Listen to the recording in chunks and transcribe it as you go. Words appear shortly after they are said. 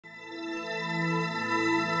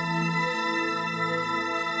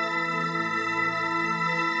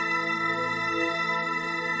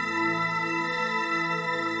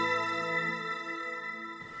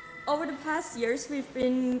over the past years, we've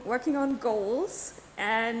been working on goals,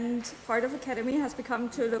 and part of Akademy has become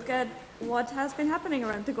to look at what has been happening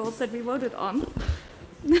around the goals that we voted on.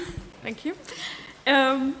 Thank you.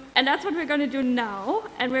 And that's what we're going to do now,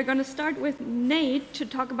 and we're going to start with Nate to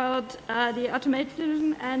talk about the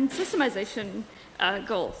automation and systemization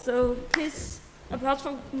goals. So please, applause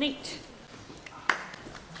for Nate.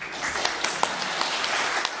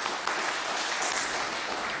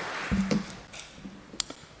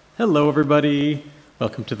 Hello, everybody.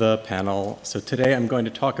 Welcome to the panel. So today I'm going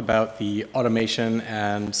to talk about the automation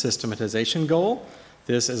and systematization goal.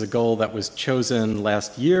 This is a goal that was chosen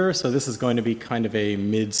last year, so this is going to be kind of a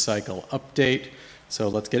mid-cycle update. So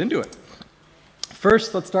let's get into it.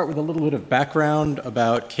 First, let's start with a little bit of background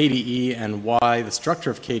about KDE and why the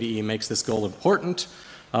structure of KDE makes this goal important.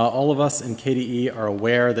 All of us in KDE are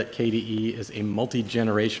aware that KDE is a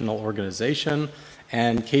multi-generational organization,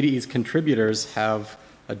 and KDE's contributors have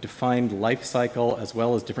a defined life cycle as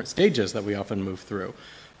well as different stages that we often move through.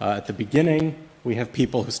 At the beginning, we have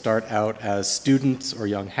people who start out as students or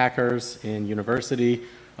young hackers in university.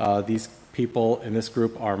 These people in this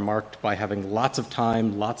group are marked by having lots of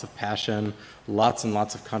time, lots of passion, lots and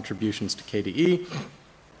lots of contributions to KDE.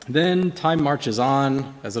 Then time marches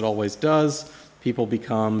on, as it always does. People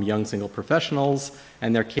become young single professionals,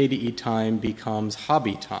 and their KDE time becomes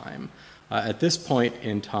hobby time. At this point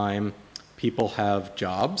in time, people have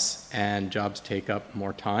jobs, and jobs take up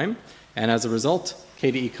more time. And as a result,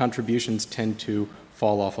 KDE contributions tend to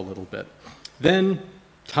fall off a little bit. Then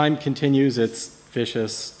time continues its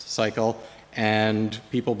vicious cycle, and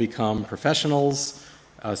people become professionals,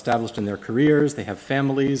 established in their careers, they have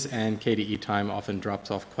families, and KDE time often drops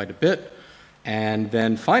off quite a bit. And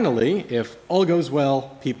then finally, if all goes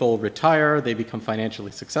well, people retire, they become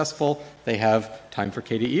financially successful, they have time for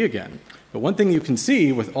KDE again. But one thing you can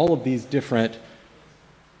see with all of these different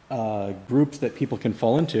groups that people can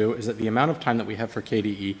fall into is that the amount of time that we have for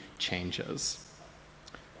KDE changes.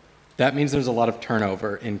 That means there's a lot of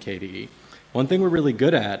turnover in KDE. One thing we're really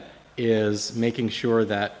good at is making sure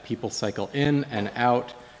that people cycle in and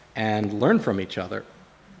out and learn from each other.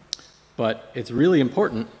 But it's really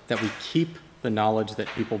important that we keep the knowledge that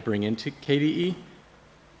people bring into KDE,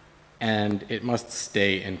 and it must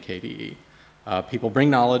stay in KDE. People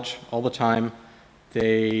bring knowledge all the time.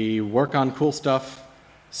 They work on cool stuff.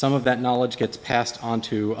 Some of that knowledge gets passed on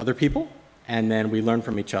to other people, and then we learn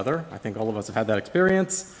from each other. I think all of us have had that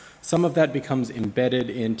experience. Some of that becomes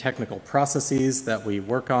embedded in technical processes that we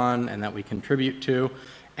work on and that we contribute to.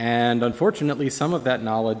 And unfortunately, some of that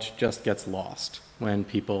knowledge just gets lost when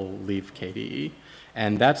people leave KDE.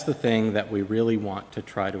 And that's the thing that we really want to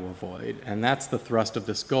try to avoid. And that's the thrust of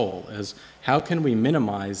this goal, is how can we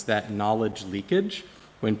minimize that knowledge leakage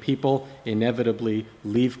when people inevitably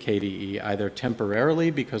leave KDE, either temporarily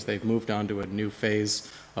because they've moved on to a new phase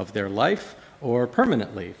of their life, or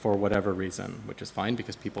permanently for whatever reason, which is fine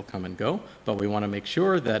because people come and go, but we want to make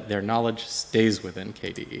sure that their knowledge stays within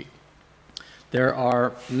KDE. There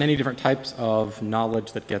are many different types of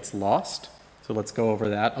knowledge that gets lost, so let's go over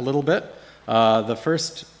that a little bit. The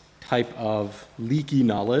first type of leaky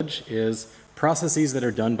knowledge is processes that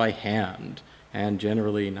are done by hand and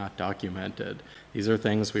generally not documented. These are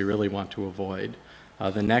things we really want to avoid.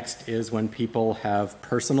 The next is when people have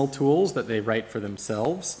personal tools that they write for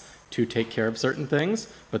themselves to take care of certain things,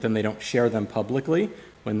 but then they don't share them publicly.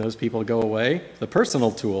 When those people go away, the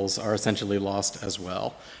personal tools are essentially lost as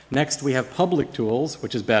well. Next, we have public tools,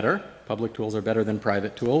 which is better. Public tools are better than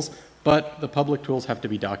private tools, but the public tools have to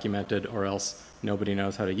be documented or else nobody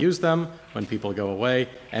knows how to use them when people go away,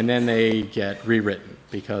 and then they get rewritten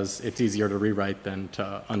because it's easier to rewrite than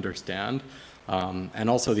to understand. And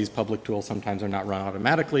also these public tools sometimes are not run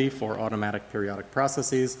automatically for automatic periodic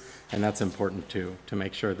processes, and that's important too, to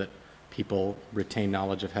make sure that people retain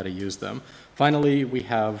knowledge of how to use them. Finally, we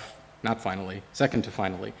have, second to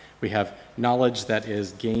finally, we have knowledge that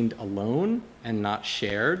is gained alone and not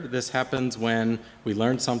shared. This happens when we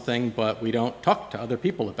learn something, but we don't talk to other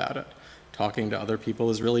people about it. Talking to other people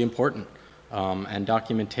is really important. And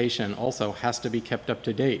documentation also has to be kept up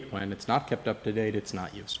to date. When it's not kept up to date, it's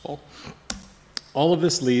not useful. All of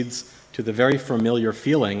this leads to the very familiar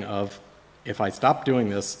feeling of, if I stop doing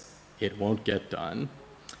this, it won't get done.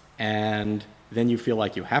 And then you feel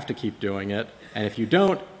like you have to keep doing it. And if you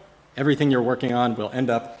don't, everything you're working on will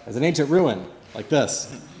end up as an ancient ruin, like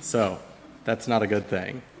this. So that's not a good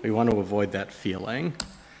thing. We want to avoid that feeling.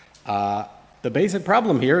 The basic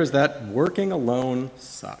problem here is that working alone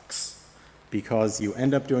sucks, because you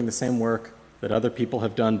end up doing the same work that other people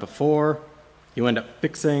have done before. You end up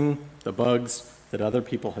fixing the bugs that other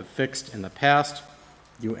people have fixed in the past.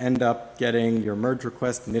 You end up getting your merge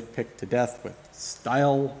request nitpicked to death with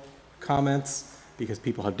style comments because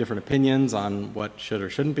people have different opinions on what should or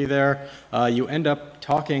shouldn't be there. You end up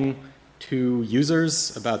talking to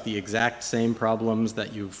users about the exact same problems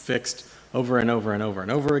that you've fixed over and over and over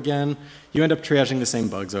and over again. You end up triaging the same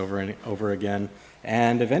bugs over and over again.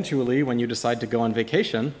 And eventually, when you decide to go on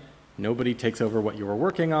vacation, nobody takes over what you were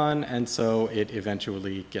working on, and so it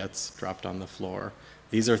eventually gets dropped on the floor.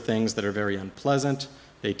 These are things that are very unpleasant.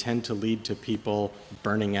 They tend to lead to people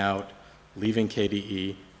burning out, leaving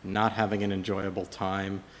KDE, not having an enjoyable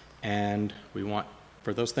time, and we want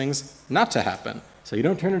for those things not to happen. So you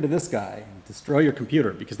don't turn into this guy and destroy your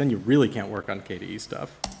computer, because then you really can't work on KDE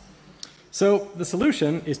stuff. So the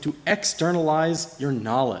solution is to externalize your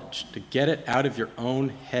knowledge, to get it out of your own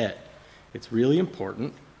head. It's really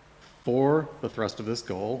important for the thrust of this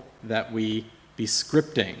goal that we be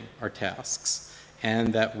scripting our tasks,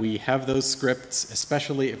 and that we have those scripts,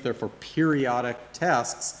 especially if they're for periodic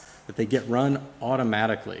tasks, that they get run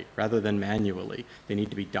automatically rather than manually. They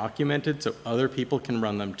need to be documented so other people can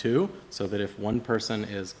run them too, so that if one person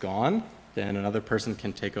is gone, then another person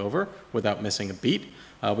can take over without missing a beat.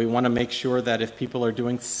 We want to make sure that if people are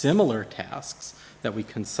doing similar tasks, that we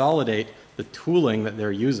consolidate the tooling that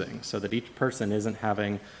they're using so that each person isn't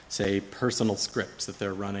having, say, personal scripts that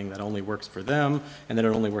they're running that only works for them, and then it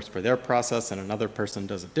only works for their process and another person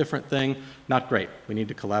does a different thing. Not great. We need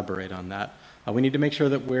to collaborate on that. We need to make sure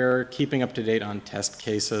that we're keeping up to date on test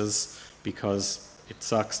cases, because it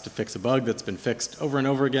sucks to fix a bug that's been fixed over and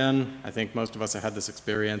over again. I think most of us have had this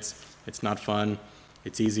experience. It's not fun.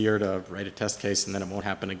 It's easier to write a test case and then it won't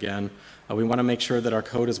happen again. We want to make sure that our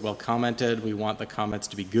code is well commented. We want the comments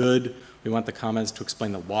to be good. We want the comments to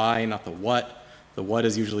explain the why, not the what. The what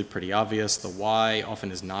is usually pretty obvious. The why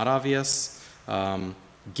often is not obvious.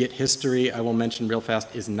 Git history, I will mention real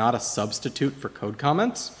fast, is not a substitute for code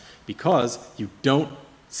comments, because you don't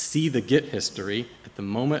see the Git history at the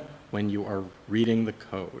moment when you are reading the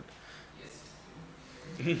code.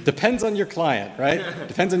 Depends on your client, right?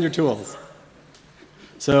 Depends on your tools.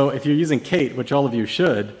 So if you're using Kate, which all of you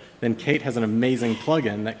should, then Kate has an amazing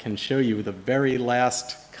plugin that can show you the very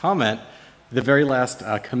last comment, the very last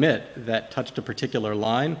commit that touched a particular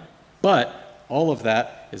line, but all of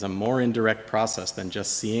that is a more indirect process than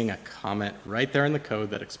just seeing a comment right there in the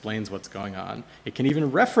code that explains what's going on. It can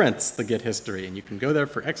even reference the Git history, and you can go there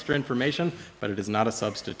for extra information, but it is not a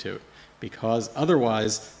substitute, because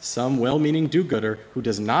otherwise some well-meaning do-gooder who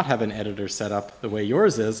does not have an editor set up the way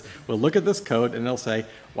yours is will look at this code and they'll say,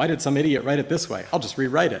 why did some idiot write it this way? I'll just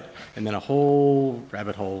rewrite it. And then a whole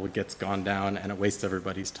rabbit hole gets gone down and it wastes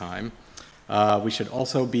everybody's time. We should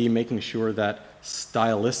also be making sure that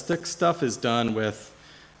stylistic stuff is done with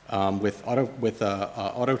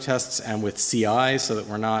auto tests and with CI, so that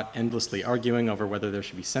we're not endlessly arguing over whether there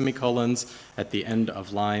should be semicolons at the end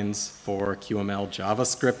of lines for QML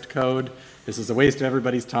JavaScript code. This is a waste of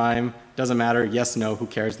everybody's time. Doesn't matter. Yes, no, who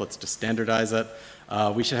cares? Let's just standardize it.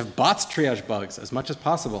 We should have bots triage bugs as much as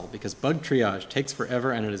possible, because bug triage takes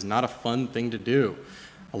forever and it is not a fun thing to do.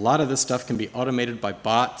 A lot of this stuff can be automated by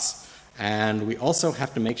bots. And we also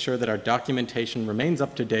have to make sure that our documentation remains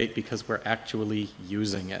up to date, because we're actually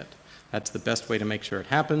using it. That's the best way to make sure it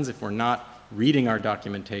happens. If we're not reading our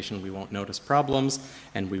documentation, we won't notice problems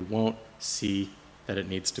and we won't see that it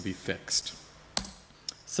needs to be fixed.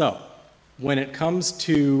 So when it comes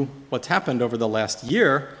to what's happened over the last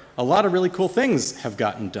year, a lot of really cool things have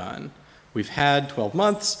gotten done. We've had 12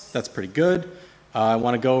 months. That's pretty good. I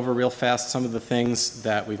want to go over real fast some of the things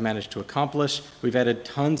that we've managed to accomplish. We've added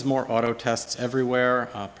tons more auto tests everywhere.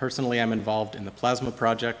 Personally, I'm involved in the Plasma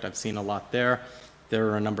project. I've seen a lot there. There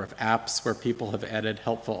are a number of apps where people have added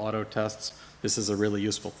helpful auto tests. This is a really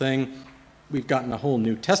useful thing. We've gotten a whole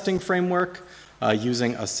new testing framework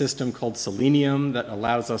using a system called Selenium that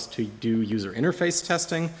allows us to do user interface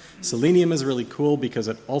testing. Selenium is really cool because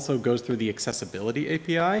it also goes through the accessibility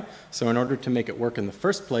API. So in order to make it work in the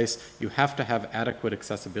first place, you have to have adequate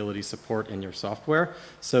accessibility support in your software.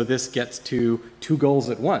 So this gets to two goals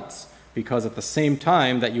at once, because at the same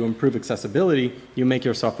time that you improve accessibility, you make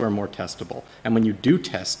your software more testable. And when you do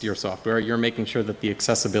test your software, you're making sure that the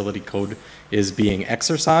accessibility code is being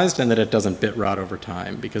exercised and that it doesn't bit rot over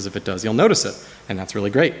time, because if it does, you'll notice it, and that's really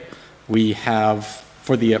great. We have,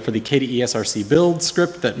 for the KDE src build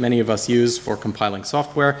script that many of us use for compiling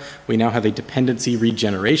software, we now have a dependency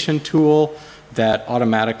regeneration tool that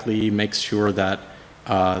automatically makes sure that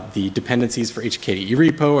the dependencies for each KDE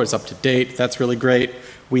repo is up to date. That's really great.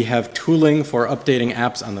 We have tooling for updating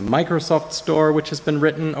apps on the Microsoft Store, which has been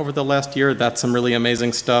written over the last year. That's some really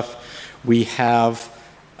amazing stuff. We have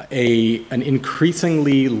an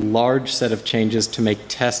increasingly large set of changes to make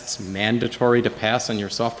tests mandatory to pass on your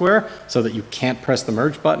software so that you can't press the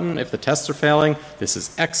merge button if the tests are failing. This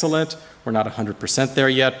is excellent. We're not 100% there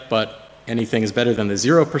yet, but anything is better than the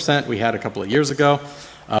 0% we had a couple of years ago.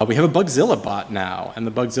 We have a Bugzilla bot now, and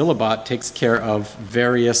the Bugzilla bot takes care of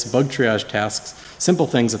various bug triage tasks, simple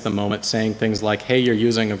things at the moment, saying things like, hey, you're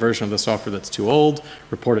using a version of the software that's too old,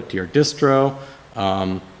 report it to your distro,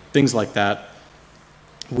 things like that.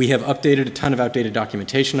 We have updated a ton of outdated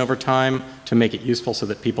documentation over time to make it useful so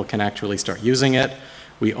that people can actually start using it.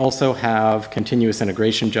 We also have continuous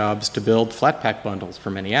integration jobs to build Flatpak bundles for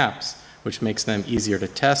many apps, which makes them easier to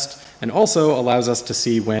test and also allows us to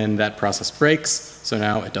see when that process breaks. So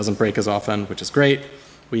now it doesn't break as often, which is great.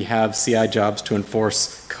 We have CI jobs to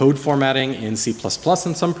enforce code formatting in C++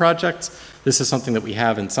 in some projects. This is something that we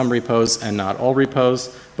have in some repos and not all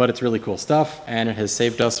repos, but it's really cool stuff, and it has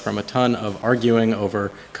saved us from a ton of arguing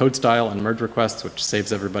over code style and merge requests, which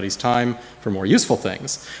saves everybody's time for more useful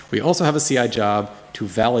things. We also have a CI job to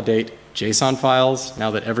validate JSON files,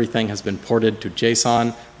 now that everything has been ported to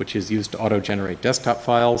JSON, which is used to auto-generate desktop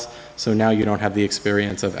files. So now you don't have the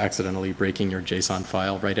experience of accidentally breaking your JSON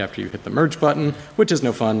file right after you hit the merge button, which is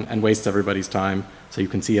no fun and wastes everybody's time. So you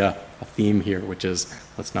can see a theme here, which is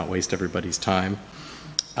let's not waste everybody's time.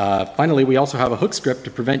 Finally, we also have a hook script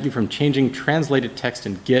to prevent you from changing translated text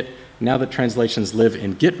in Git. Now that translations live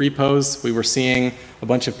in Git repos, we were seeing a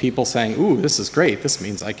bunch of people saying, ooh, this is great. This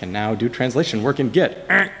means I can now do translation work in Git.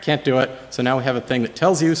 Can't do it. So now we have a thing that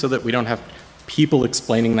tells you so that we don't have people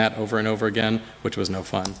explaining that over and over again, which was no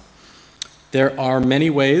fun. There are many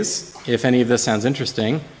ways, if any of this sounds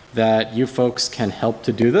interesting, that you folks can help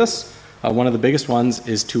to do this. One of the biggest ones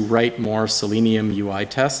is to write more Selenium UI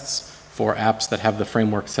tests for apps that have the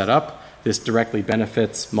framework set up. This directly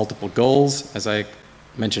benefits multiple goals, as I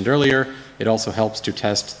mentioned earlier. It also helps to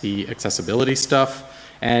test the accessibility stuff.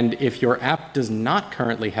 And if your app does not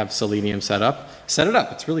currently have Selenium set up, set it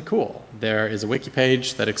up. It's really cool. There is a wiki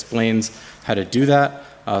page that explains how to do that.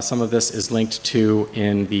 Some of this is linked to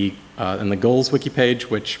in the goals wiki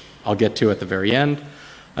page, which I'll get to at the very end.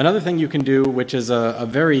 Another thing you can do, which is a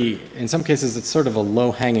very, in some cases it's sort of a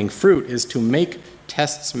low-hanging fruit, is to make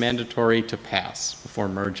tests mandatory to pass before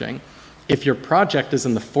merging. If your project is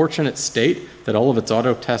in the fortunate state that all of its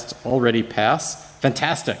auto tests already pass,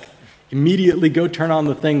 fantastic. Immediately go turn on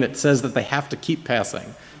the thing that says that they have to keep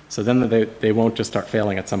passing. So then they won't just start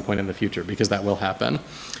failing at some point in the future, because that will happen.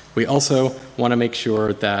 We also want to make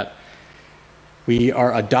sure that we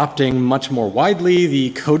are adopting much more widely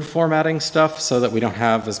the code formatting stuff so that we don't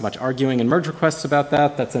have as much arguing and merge requests about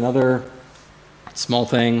that. That's another small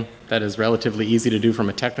thing that is relatively easy to do from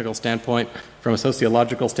a technical standpoint. From a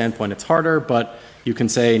sociological standpoint, it's harder, but you can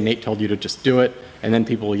say, Nate told you to just do it, and then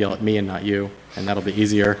people will yell at me and not you, and that'll be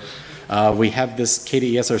easier. We have this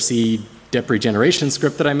KDE SRC dep regeneration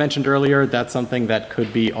script that I mentioned earlier. That's something that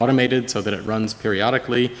could be automated so that it runs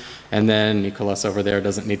periodically, and then Nicolas over there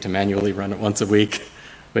doesn't need to manually run it once a week,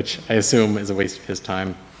 which I assume is a waste of his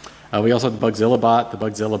time. We also have the Bugzilla bot. The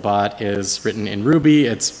Bugzilla bot is written in Ruby.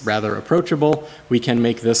 It's rather approachable. We can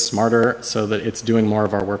make this smarter so that it's doing more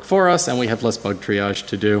of our work for us, and we have less bug triage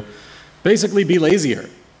to do. Basically, be lazier.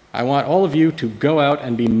 I want all of you to go out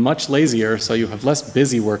and be much lazier so you have less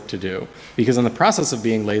busy work to do. Because in the process of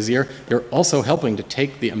being lazier, you're also helping to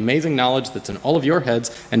take the amazing knowledge that's in all of your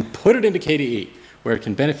heads and put it into KDE, where it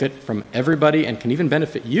can benefit from everybody and can even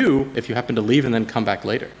benefit you if you happen to leave and then come back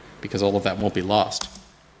later, because all of that won't be lost.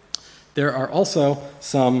 There are also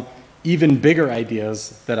some even bigger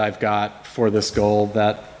ideas that I've got for this goal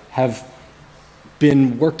that have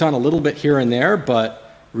been worked on a little bit here and there, but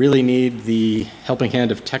really need the helping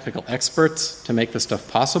hand of technical experts to make this stuff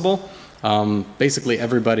possible. Basically,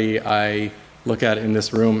 everybody I look at in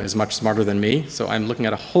this room is much smarter than me, so I'm looking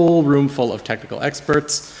at a whole room full of technical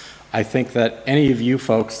experts. I think that any of you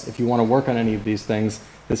folks, if you want to work on any of these things,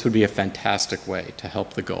 this would be a fantastic way to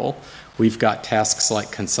help the goal. We've got tasks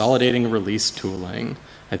like consolidating release tooling.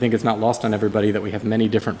 I think it's not lost on everybody that we have many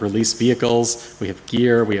different release vehicles. We have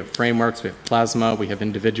gear, we have frameworks, we have Plasma, we have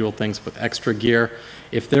individual things with extra gear.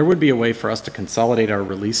 If there would be a way for us to consolidate our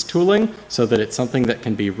release tooling so that it's something that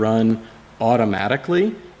can be run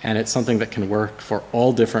automatically and it's something that can work for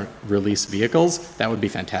all different release vehicles, that would be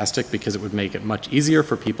fantastic, because it would make it much easier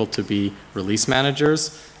for people to be release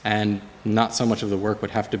managers, and not so much of the work would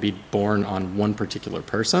have to be borne on one particular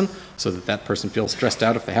person, so that that person feels stressed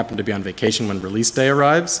out if they happen to be on vacation when release day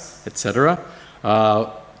arrives, etc.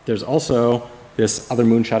 There's also this other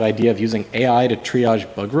moonshot idea of using AI to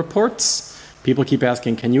triage bug reports. People keep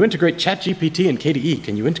asking, can you integrate ChatGPT and KDE?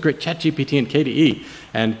 Can you integrate ChatGPT and KDE?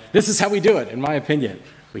 And this is how we do it, in my opinion.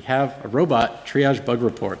 We have a robot triage bug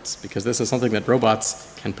reports, because this is something that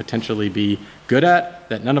robots can potentially be good at,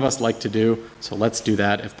 that none of us like to do, so let's do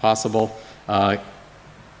that if possible.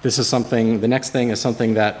 This is something, the next thing is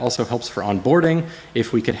something that also helps for onboarding.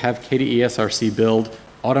 If we could have KDE SRC build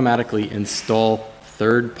automatically install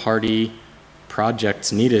third-party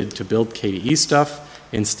projects needed to build KDE stuff,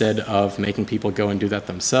 instead of making people go and do that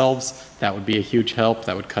themselves, that would be a huge help.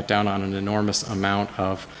 That would cut down on an enormous amount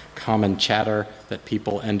of common chatter that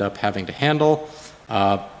people end up having to handle.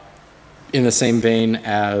 In the same vein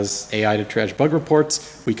as AI to triage bug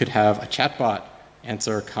reports, we could have a chatbot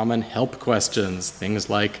answer common help questions, things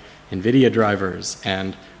like NVIDIA drivers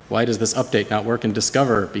and why does this update not work in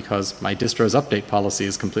Discover because my distro's update policy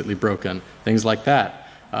is completely broken, things like that.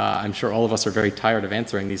 I'm sure all of us are very tired of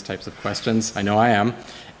answering these types of questions. I know I am.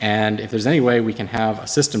 And if there's any way we can have a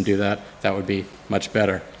system do that, that would be much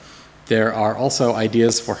better. There are also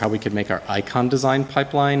ideas for how we could make our icon design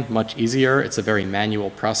pipeline much easier. It's a very manual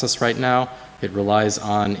process right now. It relies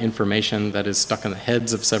on information that is stuck in the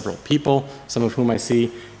heads of several people, some of whom I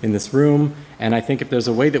see in this room. And I think if there's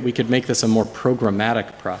a way that we could make this a more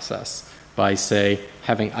programmatic process by, say,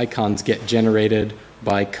 having icons get generated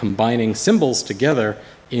by combining symbols together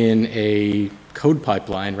in a code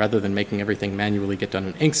pipeline rather than making everything manually get done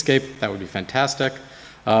in Inkscape, that would be fantastic.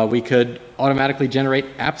 We could automatically generate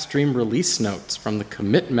app stream release notes from the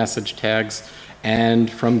commit message tags and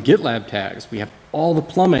from GitLab tags. We have all the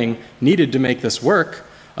plumbing needed to make this work.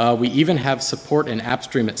 We even have support in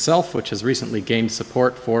AppStream itself, which has recently gained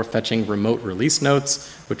support for fetching remote release notes,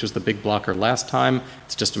 which was the big blocker last time.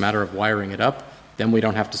 It's just a matter of wiring it up. Then we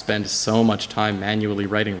don't have to spend so much time manually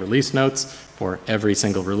writing release notes for every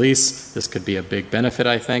single release. This could be a big benefit,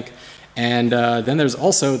 I think. And then there's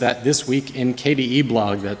also that This Week in KDE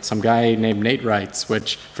blog that some guy named Nate writes,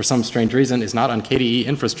 which for some strange reason is not on KDE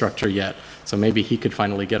infrastructure yet. So maybe he could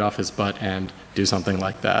finally get off his butt and do something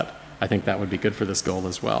like that. I think that would be good for this goal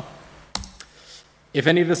as well. If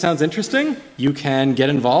any of this sounds interesting, you can get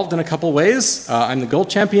involved in a couple ways. I'm the gold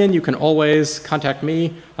champion. You can always contact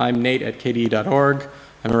me. I'm Nate at kde.org.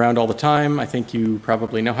 I'm around all the time. I think you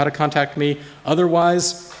probably know how to contact me.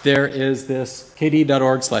 Otherwise, there is this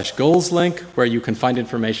kde.org/goals link where you can find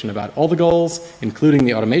information about all the goals, including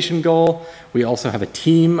the automation goal. We also have a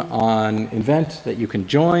team on Invent that you can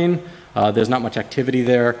join. There's not much activity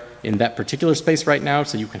there in that particular space right now,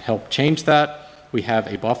 so you can help change that. We have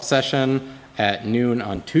a buff session at noon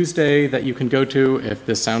on Tuesday that you can go to if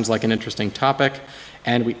this sounds like an interesting topic.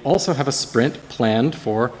 And we also have a sprint planned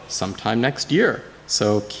for sometime next year.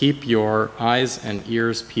 So keep your eyes and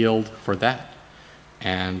ears peeled for that.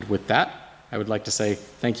 And with that, I would like to say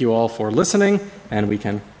thank you all for listening, and we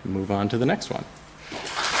can move on to the next one.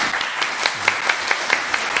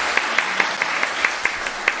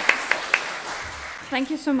 Thank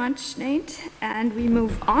you so much, Nate. And we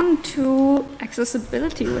move on to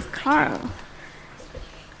accessibility with Carl.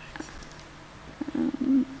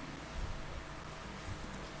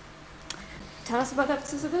 Tell us about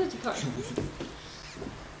accessibility, Carl.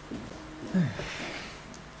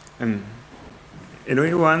 Hello,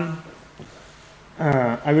 everyone.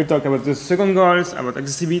 I will talk about the second goals, about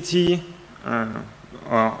accessibility,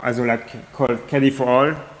 or as well like called KDE for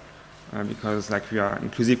all. Because like we are an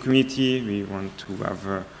inclusive community, we want to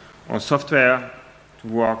have our software to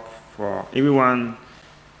work for everyone,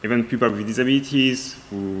 even people with disabilities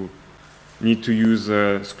who need to use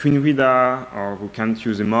a screen reader or who can't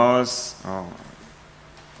use a mouse. Or,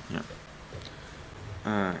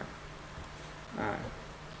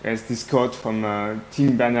 there's this quote from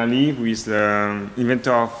Tim Berners-Lee, who is the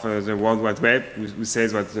inventor of the World Wide Web, who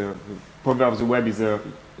says that the power of the web is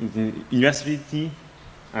universality.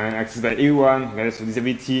 And access by everyone, regardless of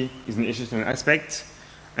disability, is an essential aspect.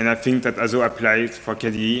 And I think that also applies for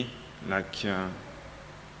KDE. Like,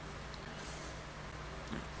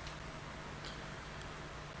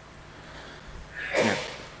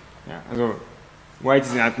 so why it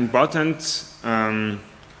is not important?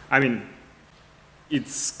 I mean,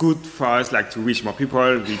 it's good for us like to reach more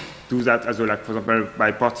people. We do that as well, like for example,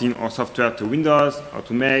 by porting our software to Windows or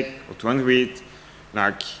to Mac or to Android.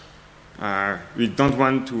 Like, we don't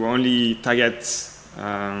want to only target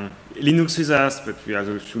Linux users, but we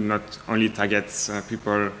also should not only target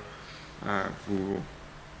people who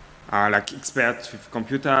are like experts with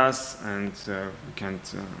computers and who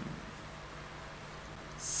can't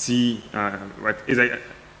see what is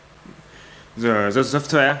the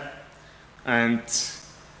software. And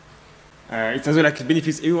it also like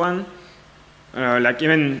benefits everyone. Like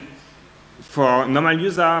even for normal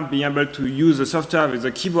user, being able to use the software with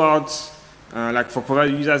the keyboard like for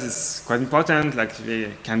private users, it's quite important. Like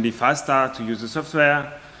they can be faster to use the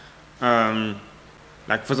software.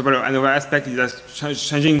 Like for example, another aspect is that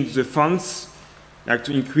changing the fonts, like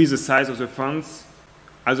to increase the size of the fonts,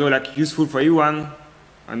 as well like useful for everyone,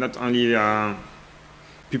 and not only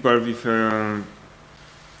people with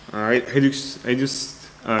reduced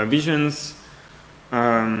visions.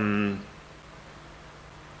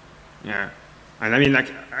 Yeah, and I mean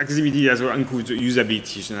like accessibility as well improves the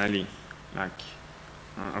usability generally, like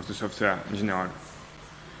of the software in general.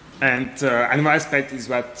 And another aspect is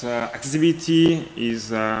that accessibility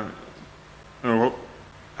is a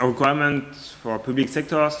requirement for public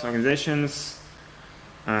sectors, organizations,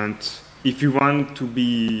 and if you want to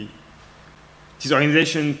be this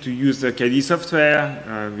organization to use the KDE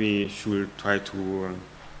software, we should try to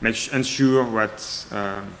ensure that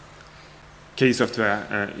KDE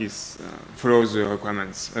software follows the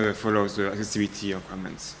requirements, follows the accessibility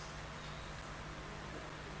requirements.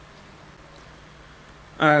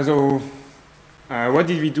 So, what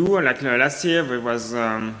did we do? Like last year, there was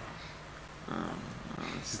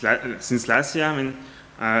since last year. I mean,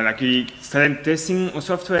 like we started testing our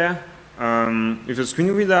software with a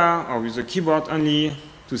screen reader or with a keyboard only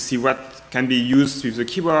to see what can be used with the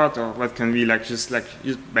keyboard or what can be like just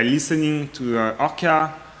by listening to the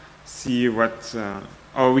Orca, see what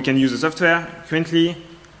how we can use the software currently,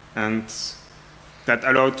 and that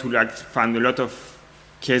allowed to like find a lot of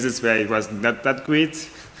cases where it was not that great.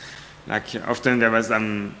 Like often there was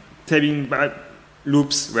tabbing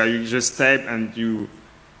loops where you just tab and you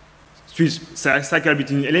cycle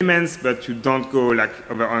between elements, but you don't go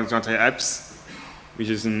like over on the entire apps, which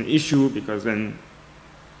is an issue because then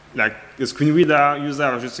like the screen reader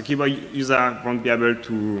user or just a keyboard user won't be able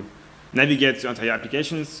to navigate the entire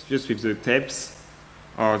applications just with the tabs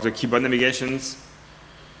or the keyboard navigations.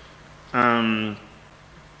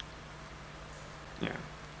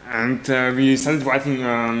 And we started writing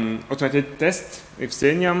automated tests with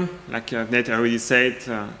Selenium, like Nate already said,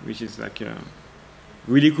 which is like a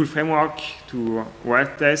really cool framework to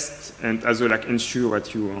write tests and also like ensure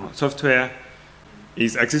that your software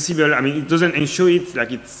is accessible. I mean, it doesn't ensure it,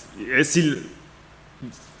 like it still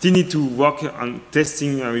need to work on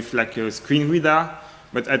testing with like a screen reader,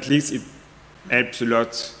 but at least it helps a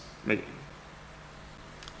lot.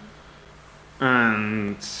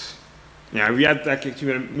 And yeah, we had like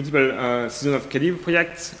actually multiple seasons of KDE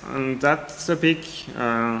projects on that topic.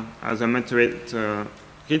 As I mentored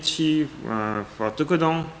Richie for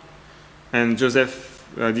Tocodon, and Joseph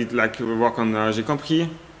did like work on J'ai Compris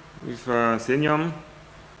with Selenium.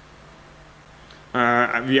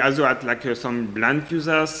 We also had like some blind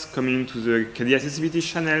users coming to the KDE accessibility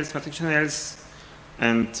channels, Matrix channels,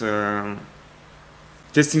 and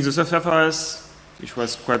testing the software for us, which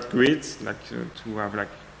was quite great. Like to have like,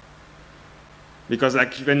 because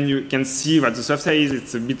like when you can see what the software is,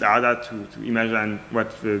 it's a bit harder to imagine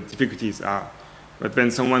what the difficulties are. But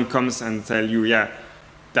when someone comes and tells you, yeah,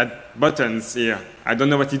 that button's here, I don't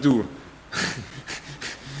know what to do.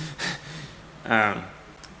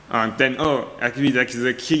 And then, oh, actually, like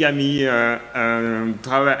the Kirigami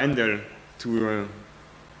driver handle to,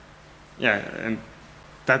 yeah, and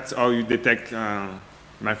that's how you detect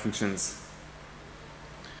malfunctions.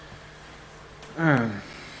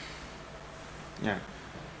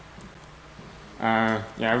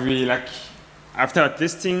 Yeah, we like after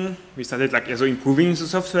testing, we started like also improving the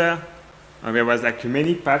software. There was like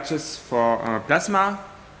many patches for Plasma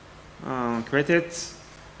created,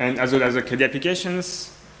 and as well as the KDE applications.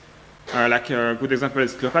 Like a good example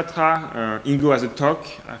is Cleopatra. Ingo has a talk,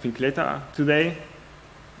 I think later today,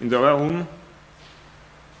 in the other room,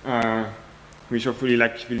 which hopefully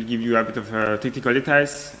like will give you a bit of technical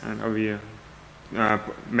details and how we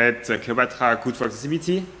made Cleopatra good for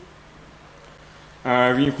accessibility.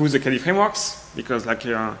 We improve the KDE frameworks because like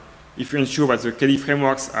if you ensure that the KDE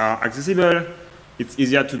frameworks are accessible, it's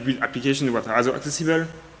easier to build applications that are also accessible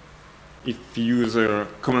if you use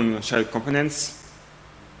common shell components.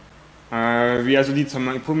 We also did some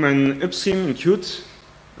improvement upstream in Qt.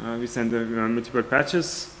 We sent multiple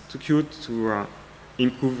patches to Qt to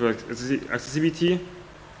improve accessibility.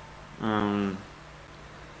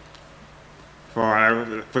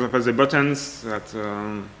 For example, the buttons that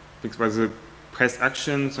it was a press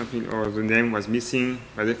action, something, or the name was missing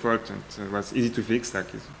by default, and it was easy to fix. Like,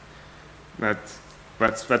 but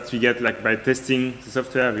that's what we get like by testing the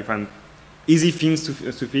software. We found easy things to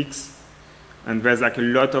fix, and there's like a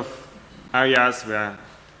lot of areas where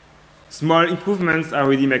small improvements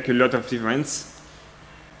already make a lot of difference.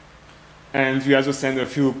 And we also send a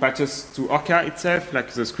few patches to Orca itself, like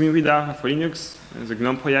the screen reader for Linux, the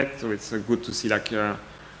GNOME project. So it's good to see like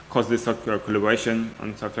cross-desktop collaboration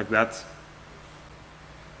and stuff like that.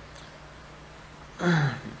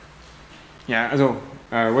 Yeah, so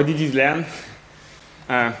what did you learn?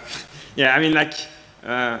 Yeah, I mean, like,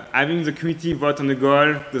 having the community vote on the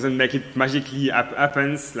goal doesn't make it magically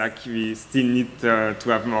happen. Like, we still need to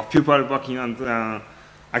have more people working on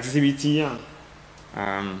accessibility.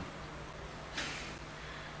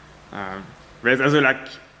 There's also like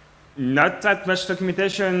not that much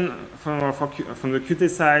documentation from the Qt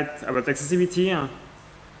side about accessibility,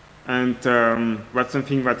 and that's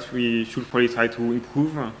something that we should probably try to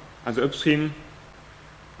improve as the upstream.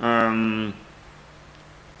 I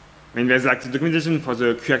mean, there's like the documentation for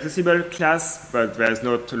the Q-accessible class, but there's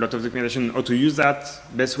not a lot of documentation how to use that,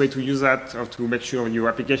 best way to use that, or to make sure your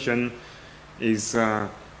application is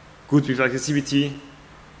good with accessibility.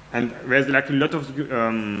 And there's like a lot of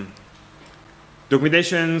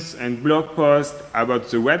documentations and blog posts about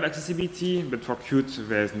the web accessibility, but for Qt,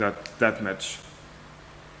 there's not that much.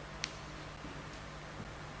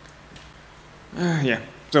 Yeah.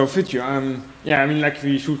 So future, yeah, I mean, like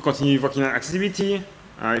we should continue working on accessibility.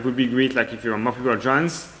 It would be great, like if more people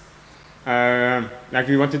joins. Like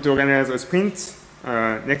we wanted to organize a sprint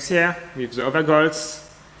next year with the other goals,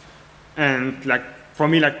 and like for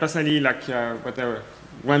me, like personally, like what I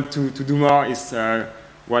want to do more is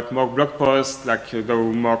what more blog posts, like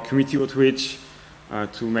do more community outreach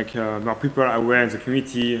to make more people aware in the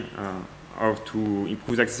community of to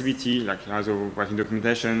improve accessibility, like also writing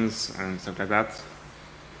documentations and stuff like that.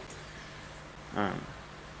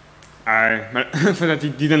 I unfortunately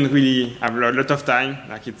didn't really have a lot of time.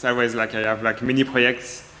 Like it's always like I have like many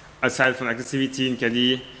projects aside from accessibility in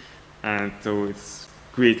KDE, and so it's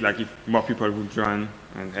great like if more people would join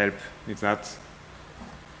and help with that.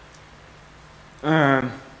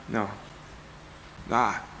 No.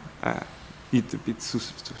 It's a bit too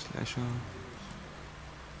slash.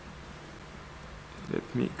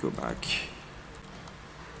 Let me go back.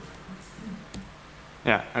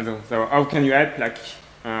 Yeah, so how can you help like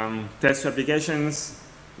test your applications,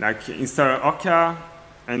 like install Orca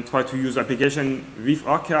and try to use application with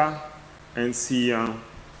Orca and see how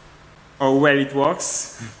well it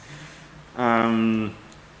works. Yeah,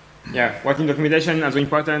 working documentation is also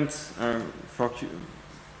important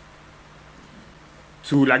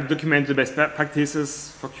to like document the best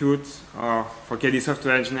practices for Qt or for KDE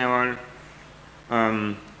software in general.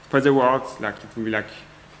 Spread the word, like it would be like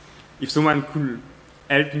if someone could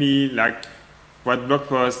help me like write blog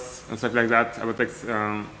posts and stuff like that about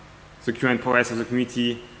the current progress of the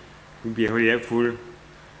community would be really helpful.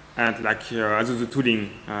 And like also the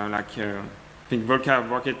tooling, I think Volker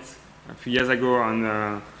worked a few years ago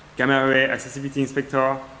on Gamma Ray Accessibility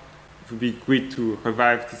Inspector. It would be great to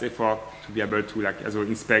revive this effort to be able to like also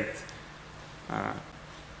inspect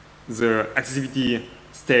the accessibility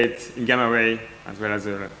state in Gamma Ray as well as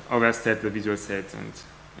the other state, the visual state, and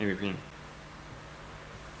everything.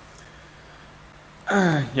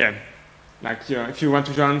 Yeah, like if you want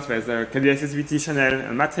to join, there's a KDE Accessibility channel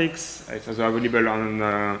and Matrix. It's also available on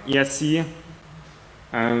ESC.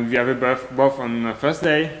 We have it both on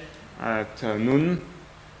Thursday at noon,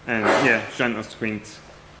 and yeah, join a sprint.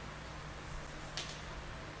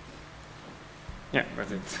 Yeah,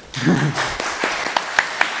 that's it.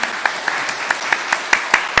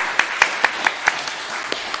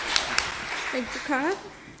 Thank you, Carl.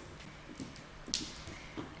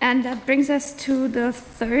 And that brings us to the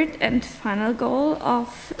third and final goal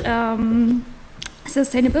of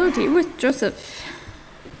sustainability with Joseph.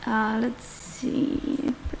 Let's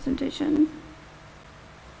see, presentation.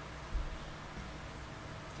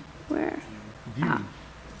 Where? Ah,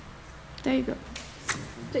 there you go.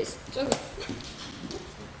 Please, Joseph.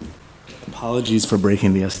 Apologies for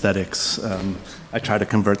breaking the aesthetics. I tried to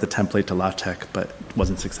convert the template to LaTeX, but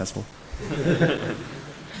wasn't successful.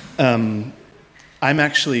 I'm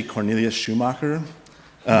actually Cornelius Schumacher.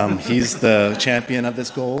 He's the champion of this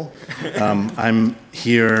goal. I'm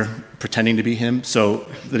here pretending to be him, so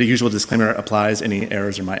the usual disclaimer applies. Any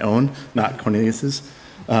errors are my own, not Cornelius's.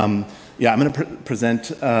 Yeah, I'm going to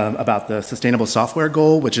present about the sustainable software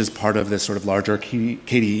goal, which is part of this sort of larger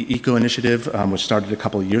KDE Eco initiative, which started a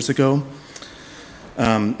couple of years ago.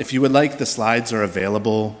 If you would like, the slides are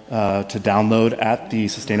available to download at the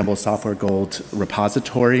Sustainable Software Goal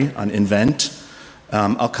repository on Invent.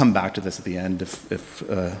 I'll come back to this at the end if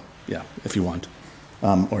you want,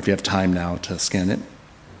 or if you have time now to scan it.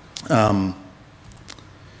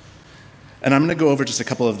 And I'm going to go over just a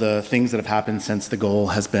couple of the things that have happened since the goal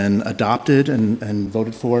has been adopted and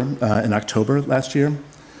voted for in October last year.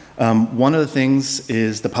 One of the things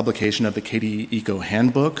is the publication of the KDE Eco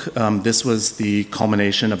Handbook. This was the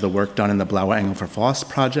culmination of the work done in the Blaue Engel for FOSS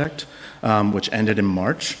project, which ended in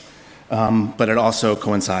March. But it also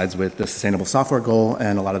coincides with the Sustainable Software Goal,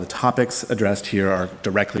 and a lot of the topics addressed here are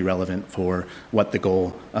directly relevant for what the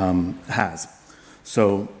goal has.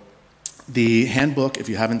 So the handbook, if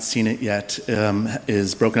you haven't seen it yet,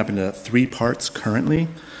 is broken up into 3 parts currently.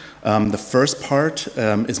 The first part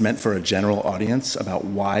is meant for a general audience about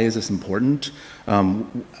why is this important,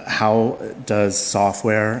 how does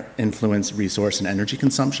software influence resource and energy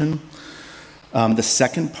consumption. The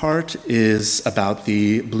second part is about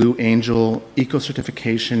the Blue Angel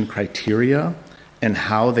eco-certification criteria and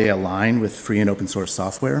how they align with free and open source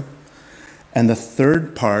software. And the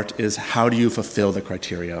third part is how do you fulfill the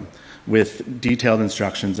criteria, with detailed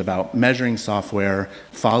instructions about measuring software,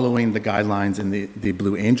 following the guidelines in the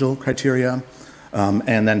Blue Angel criteria,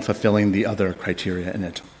 and then fulfilling the other criteria in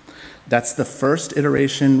it. That's the first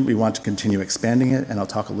iteration. We want to continue expanding it, and I'll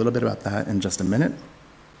talk a little bit about that in just a minute.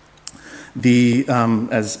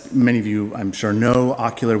 As many of you, I'm sure, know,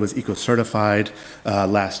 Ocular was eco-certified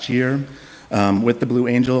last year with the Blue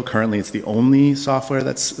Angel. Currently, it's the only software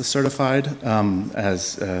that's certified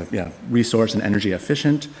as resource and energy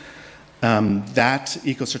efficient. That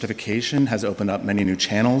eco-certification has opened up many new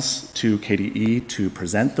channels to KDE to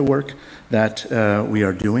present the work that we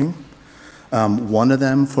are doing. One of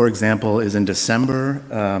them, for example, is in December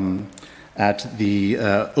at the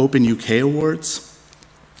Open UK Awards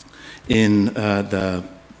in the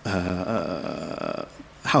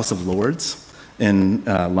House of Lords in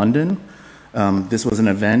London. This was an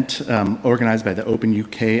event organized by the Open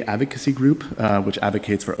UK Advocacy Group, which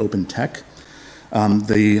advocates for open tech.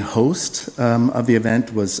 The host of the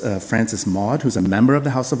event was Francis Maud, who's a member of the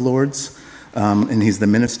House of Lords, and he's the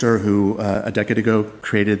minister who a decade ago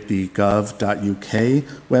created the gov.uk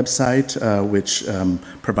website, which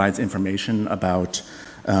provides information about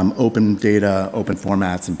open data, open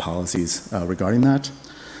formats, and policies regarding that.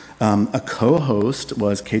 A co-host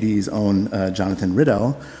was KDE's own Jonathan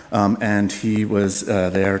Riddell, and he was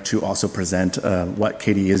there to also present what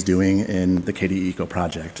KDE is doing in the KDE Eco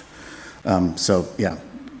project. So yeah,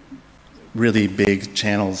 really big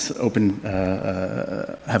channels have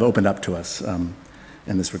opened up to us in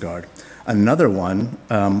this regard. Another one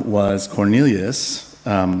was Cornelius,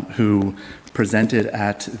 who presented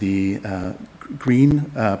at the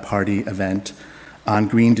Green Party event on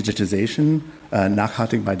green digitization,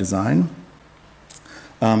 Nachhaltig by Design.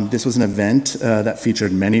 This was an event that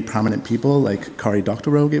featured many prominent people, like Kari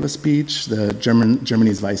Doctorow gave a speech,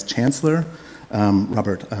 Germany's Vice Chancellor,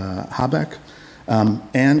 Robert Habeck,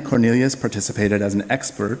 and Cornelius participated as an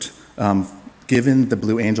expert given the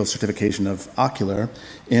Blue Angel certification of Ocular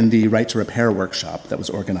in the Right to Repair workshop that was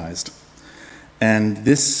organized. And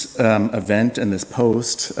this event and this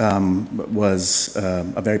post was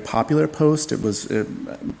a very popular post. It was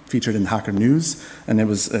featured in Hacker News, and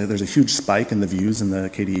there's a huge spike in the views in the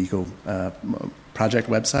KDE Eco project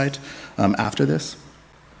website after this.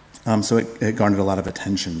 So it garnered a lot of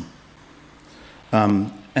attention.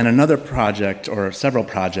 And another project, or several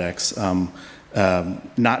projects,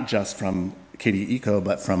 not just from KDE Eco,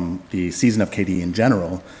 but from the season of KDE in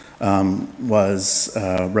general, was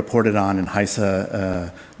reported on in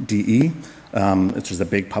Heise DE, which is a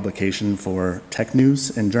big publication for tech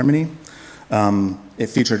news in Germany. It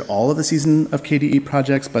featured all of the season of KDE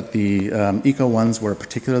projects, but the Eco ones were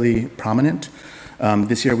particularly prominent.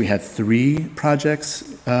 This year we had 3 projects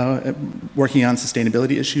working on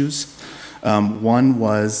sustainability issues. One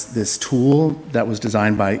was this tool that was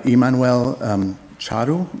designed by Emmanuel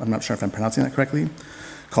Charu, I'm not sure if I'm pronouncing that correctly,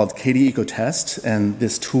 called KDE Eco Test, and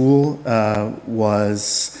this tool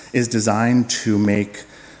is designed to make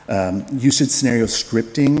usage scenario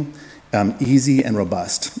scripting easy and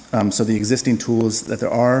robust. So the existing tools that there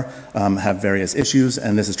are have various issues,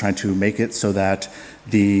 and this is trying to make it so that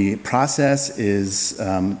the process is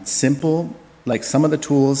simple, like some of the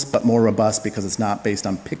tools, but more robust because it's not based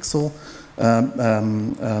on pixel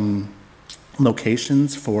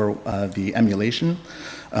locations for the emulation,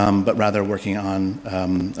 but rather working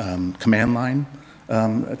on command line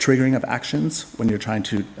triggering of actions when you're trying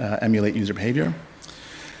to emulate user behavior.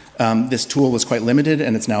 This tool was quite limited,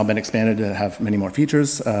 and it's now been expanded to have many more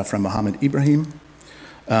features from Mohammed Ibrahim.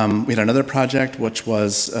 We had another project which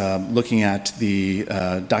was looking at the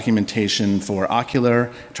documentation for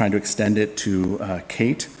Ocular, trying to extend it to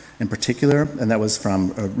Kate in particular, and that was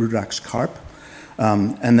from Rudraksh Karp.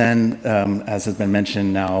 And then, as has been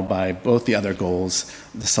mentioned now by both the other goals,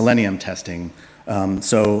 the Selenium testing.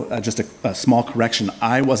 Just a small correction,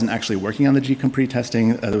 I wasn't actually working on the gCompre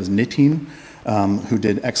testing, it was Nitin, who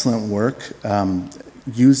did excellent work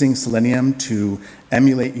using Selenium to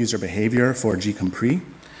emulate user behavior for gCompris.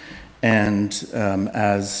 And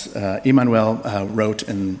as Emmanuel wrote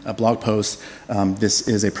in a blog post, this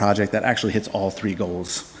is a project that actually hits all 3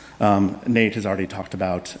 goals. Nate has already talked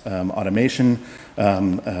about automation.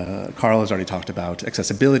 Carl has already talked about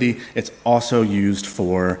accessibility. It's also used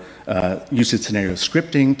for usage scenario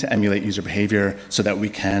scripting to emulate user behavior so that we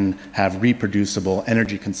can have reproducible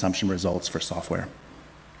energy consumption results for software.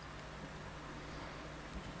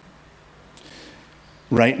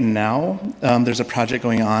 Right now, there's a project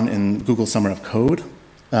going on in Google Summer of Code,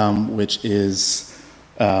 which is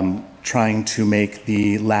trying to make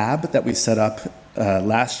the lab that we set up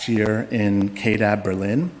last year in KDE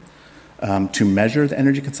Berlin to measure the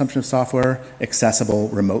energy consumption of software accessible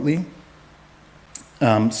remotely.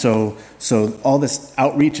 So all this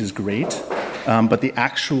outreach is great, but the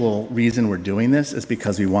actual reason we're doing this is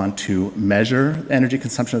because we want to measure the energy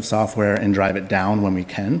consumption of software and drive it down when we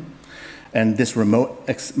can. And this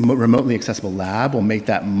remotely accessible lab will make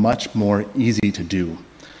that much more easy to do.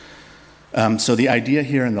 So the idea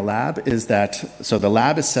here in the lab is that, so the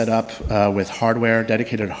lab is set up with hardware,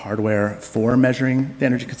 dedicated hardware for measuring the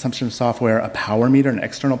energy consumption of software, a power meter, an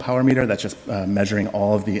external power meter that's just measuring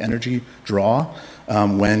all of the energy draw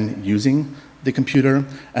when using the computer,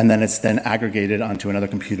 and then it's then aggregated onto another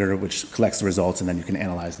computer which collects the results, and then you can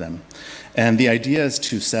analyze them. And the idea is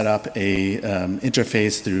to set up a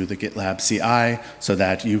interface through the GitLab CI so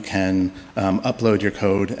that you can upload your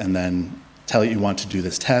code and then tell it you want to do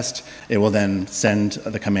this test. It will then send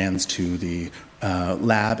the commands to the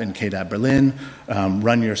lab in KDE Berlin,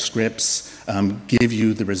 run your scripts, give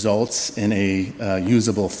you the results in a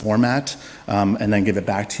usable format, and then give it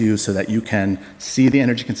back to you so that you can see the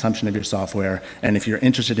energy consumption of your software. And if you're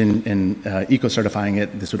interested in eco-certifying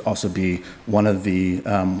it, this would also be one of the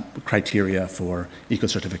criteria for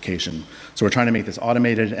eco-certification. So we're trying to make this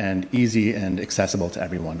automated and easy and accessible to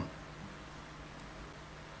everyone.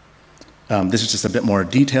 This is just a bit more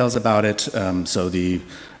details about it. So the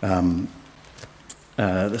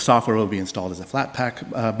software will be installed as a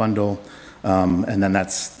Flatpak bundle, and then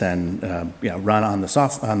that's then run on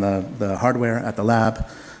the hardware at the lab,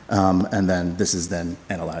 and then this is then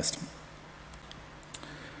analyzed.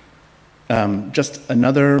 Just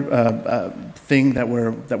another thing that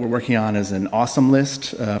we're working on is an awesome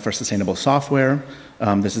list for sustainable software.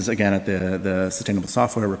 This is again at the Sustainable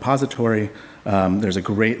Software repository. There's a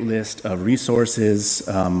great list of resources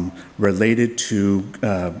related to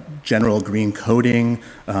general green coding,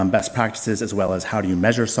 best practices, as well as how do you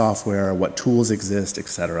measure software, what tools exist,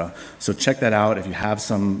 etc. So check that out. If you have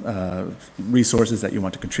some resources that you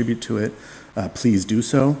want to contribute to it, please do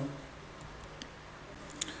so.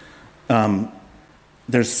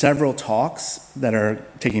 There's several talks that are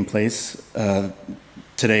taking place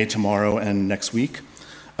today, tomorrow, and next week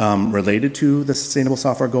related to the Sustainable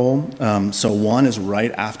Software Goal. So one is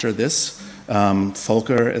right after this.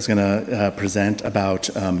 Volker is going to present about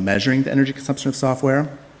measuring the energy consumption of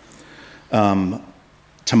software.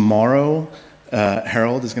 Tomorrow,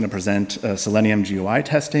 Harold is going to present Selenium GUI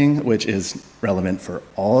testing, which is relevant for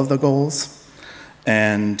all of the goals.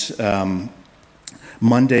 And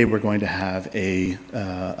Monday, we're going to have a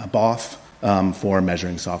BOF for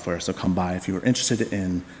measuring software. So come by if you are interested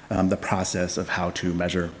in the process of how to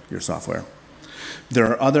measure your software.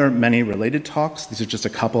 There are many related talks. These are just a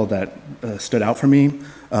couple that stood out for me.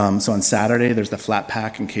 So on Saturday, there's the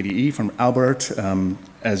Flatpak and KDE from Albert.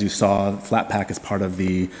 As you saw, Flatpak is part of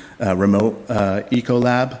the remote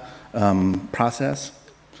Ecolab process.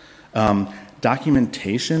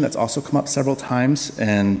 Documentation, that's also come up several times,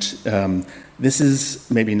 and this is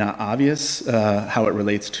maybe not obvious how it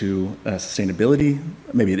relates to sustainability.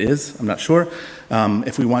 Maybe it is, I'm not sure.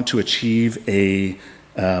 If we want to achieve a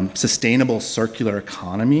sustainable circular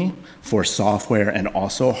economy for software and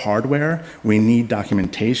also hardware, we need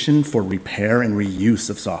documentation for repair and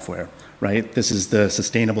reuse of software, right? This is the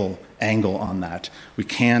sustainable angle on that. We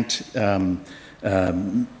can't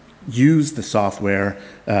use the software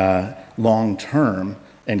long-term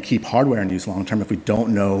and keep hardware in use long-term if we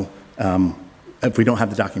don't know, if we don't have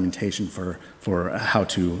the documentation for how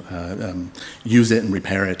to use it and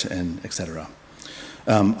repair it and et cetera.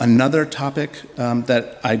 Another topic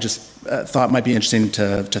that I just thought might be interesting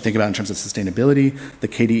to think about in terms of sustainability, the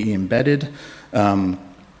KDE embedded.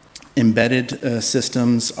 Embedded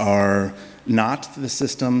systems are not the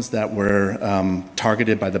systems that were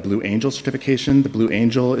targeted by the Blue Angel certification. The Blue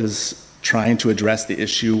Angel is trying to address the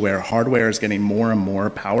issue where hardware is getting more and more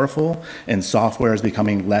powerful and software is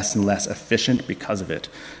becoming less and less efficient because of it.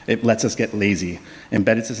 It lets us get lazy.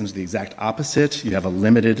 Embedded systems are the exact opposite. You have a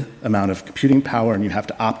limited amount of computing power and you have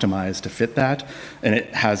to optimize to fit that. And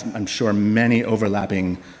it has, I'm sure, many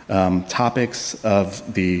overlapping topics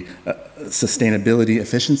of the sustainability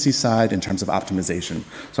efficiency side in terms of optimization.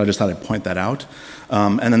 So I just thought I'd point that out.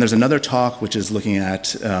 And then there's another talk which is looking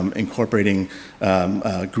at incorporating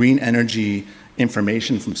green energy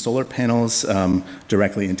information from solar panels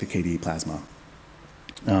directly into KDE Plasma,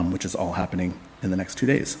 which is all happening in the next 2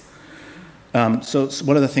 days. So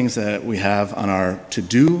what are the things that we have on our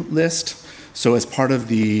to-do list? So as part of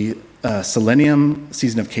the Selenium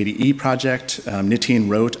Season of KDE project, Nitin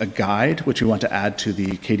wrote a guide which we want to add to the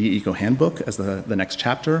KDE Eco Handbook as the next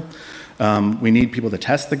chapter. We need people to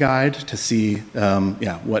test the guide to see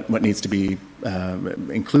what needs to be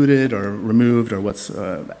included or removed or what's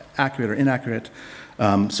accurate or inaccurate.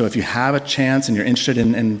 So if you have a chance and you're interested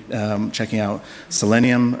in checking out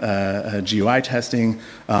Selenium GUI testing,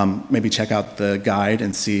 maybe check out the guide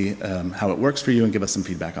and see how it works for you and give us some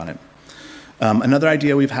feedback on it. Another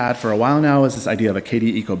idea we've had for a while now is this idea of a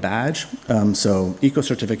KDE Eco badge. So Eco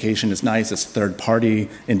certification is nice, it's third party,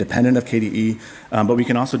 independent of KDE, but we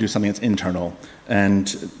can also do something that's internal and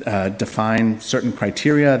define certain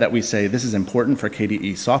criteria that we say this is important for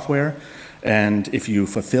KDE software. And if you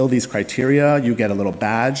fulfill these criteria, you get a little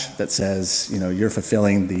badge that says, you're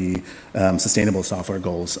fulfilling the sustainable software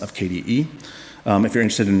goals of KDE. If you're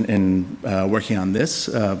interested in working on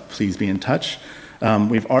this, please be in touch.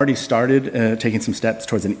 We've already started taking some steps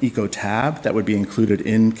towards an Eco tab that would be included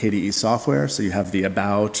in KDE software. So you have the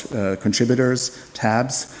About Contributors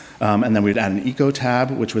tabs, and then we'd add an Eco tab,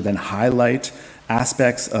 which would then highlight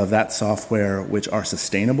aspects of that software which are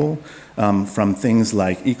sustainable, from things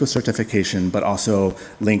like eco certification, but also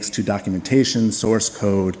links to documentation, source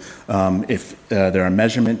code. If there are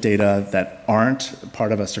measurement data that aren't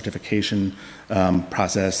part of a certification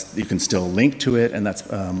process, you can still link to it, and that's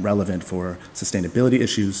relevant for sustainability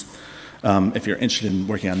issues. If you're interested in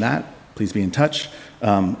working on that, please be in touch.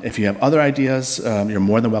 If you have other ideas, you're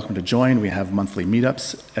more than welcome to join. We have monthly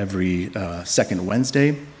meetups every second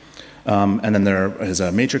Wednesday. And then there is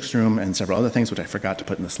a matrix room and several other things which I forgot to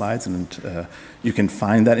put in the slides, and you can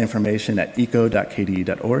find that information at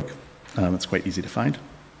eco.kde.org. It's quite easy to find.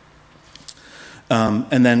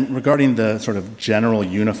 And then regarding the sort of general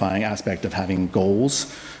unifying aspect of having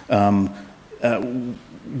goals,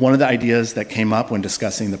 one of the ideas that came up when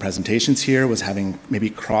discussing the presentations here was having maybe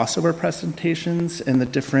crossover presentations in the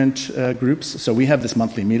different groups. So we have this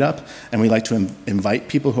monthly meetup, and we like to invite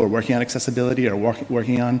people who are working on accessibility or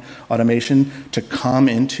working on automation to come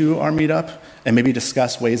into our meetup and maybe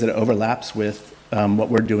discuss ways that it overlaps with what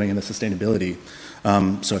we're doing in the sustainability.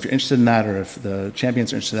 So if you're interested in that, or if the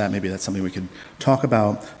champions are interested in that, maybe that's something we could talk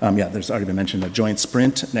about. There's already been mentioned a joint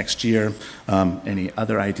sprint next year. Any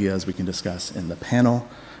other ideas we can discuss in the panel,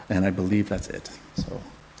 and I believe that's it. So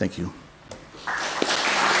thank you.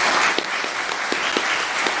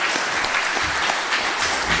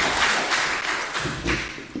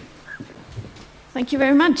 Thank you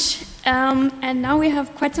very much. And now we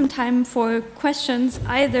have quite some time for questions,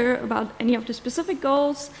 either about any of the specific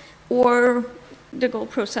goals or the goal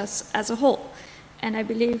process as a whole. And I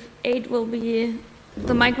believe Aid will be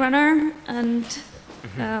the mic runner, and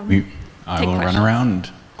I will run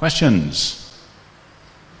around. Questions?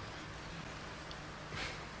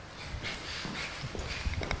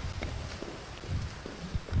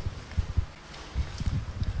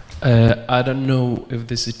 I don't know if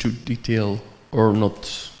this is too detailed or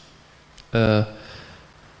not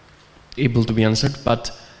able to be answered,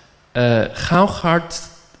 but how hard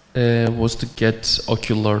was to get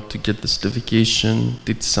Ocular to get the certification?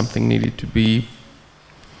 Did something needed to be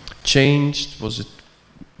changed? Was it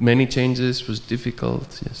many changes? Was it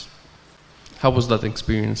difficult? Yes. How was that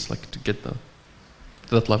experience like to get to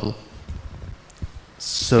that level?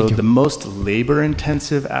 So the most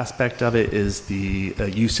labor-intensive aspect of it is the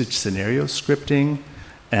usage scenario scripting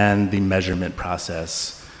and the measurement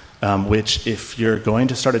process, which if you're going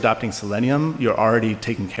to start adopting Selenium, you're already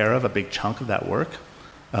taking care of a big chunk of that work,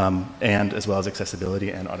 and as well as accessibility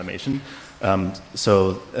and automation.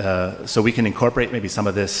 So we can incorporate maybe some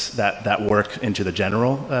of that work into the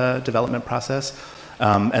general development process.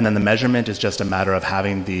 And then the measurement is just a matter of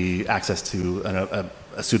having the access to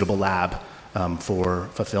a suitable lab for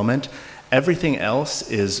fulfillment. Everything else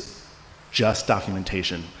is just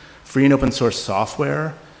documentation. Free and open source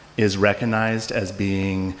software is recognized as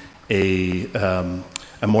being a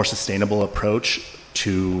more sustainable approach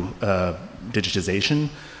to digitization,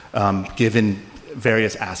 given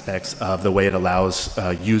various aspects of the way it allows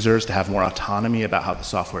users to have more autonomy about how the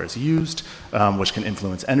software is used, which can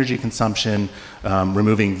influence energy consumption,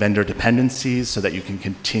 removing vendor dependencies so that you can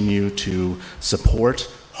continue to support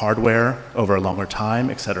hardware over a longer time,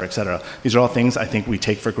 et cetera, et cetera. These are all things I think we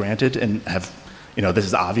take for granted and have, this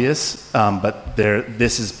is obvious, but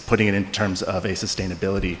this is putting it in terms of a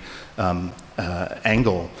sustainability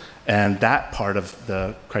angle. And that part of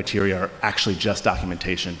the criteria are actually just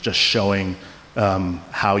documentation, just showing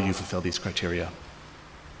how you fulfill these criteria.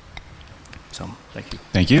 So, thank you.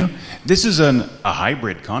 Thank you. This is a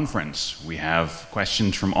hybrid conference. We have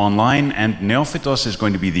questions from online, and Neophytos is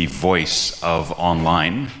going to be the voice of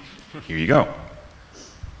online. Here you go.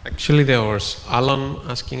 Actually, there was Alan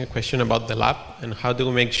asking a question about the lab and how do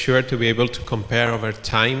we make sure to be able to compare over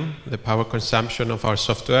time the power consumption of our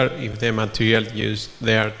software if the material used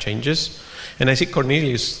there changes. And I see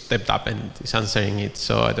Cornelius stepped up and is answering it,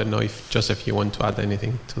 so I don't know if, Joseph, you want to add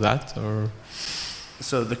anything to that? Or?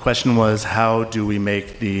 So the question was, how do we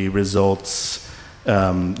make the results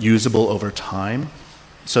usable over time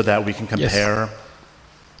so that we can compare?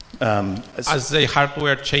 Yes. As the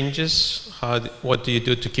hardware changes, what do you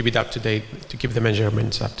do to keep it up to date, to keep the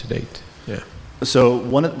measurements up to date? Yeah. So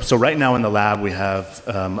right now in the lab we have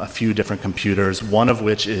a few different computers, one of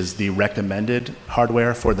which is the recommended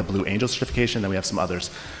hardware for the Blue Angel certification, then we have some others.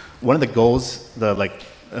 One of the goals, the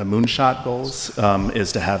moonshot goals,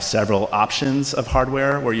 is to have several options of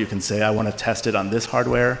hardware where you can say, I want to test it on this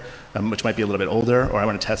hardware, which might be a little bit older, or I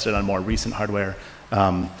want to test it on more recent hardware.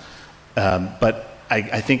 But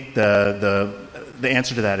I think the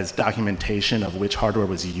answer to that is documentation of which hardware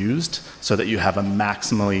was used so that you have a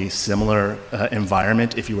maximally similar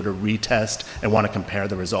environment if you were to retest and want to compare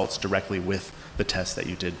the results directly with the test that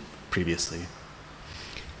you did previously.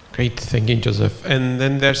 Great, thank you, Joseph. And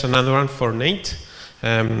then there's another one for Nate.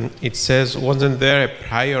 It says, wasn't there a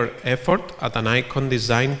prior effort at an icon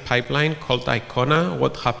design pipeline called Icona?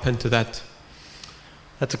 What happened to that?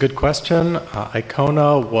 That's a good question.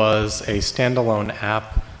 Icona was a standalone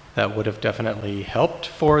app that would have definitely helped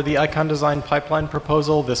for the icon design pipeline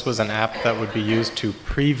proposal. This was an app that would be used to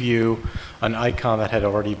preview an icon that had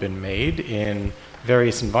already been made in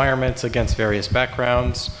various environments against various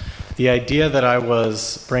backgrounds. The idea that I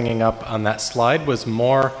was bringing up on that slide was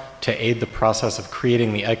more to aid the process of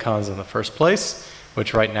creating the icons in the first place,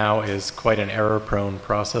 which right now is quite an error-prone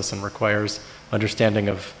process and requires understanding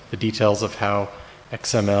of the details of how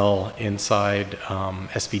XML inside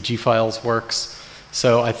SVG files works.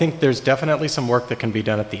 So I think there's definitely some work that can be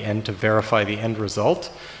done at the end to verify the end result,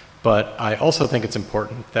 but I also think it's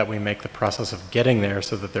important that we make the process of getting there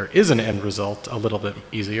so that there is an end result a little bit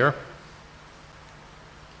easier.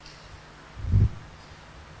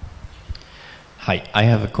 Hi, I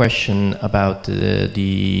have a question about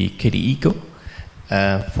the KDE Goal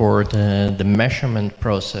for the measurement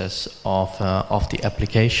process of the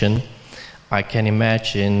application. I can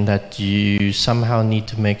imagine that you somehow need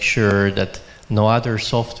to make sure that no other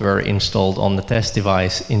software installed on the test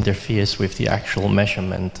device interferes with the actual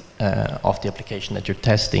measurement of the application that you're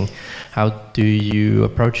testing. How do you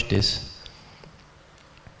approach this?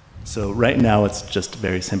 So right now it's just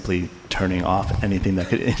very simply turning off anything that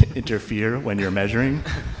could interfere when you're measuring.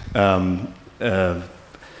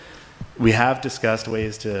 We have discussed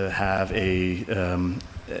ways to have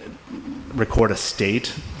record a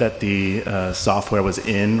state that the software was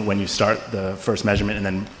in when you start the first measurement and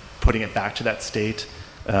then putting it back to that state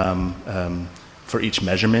for each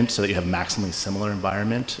measurement so that you have maximally similar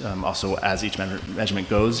environment. Also, as each measurement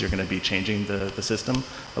goes, you're going to be changing the system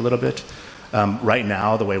a little bit. Right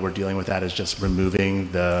now, the way we're dealing with that is just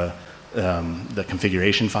removing the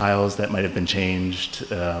configuration files that might have been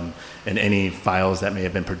changed and any files that may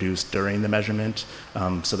have been produced during the measurement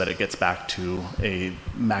so that it gets back to a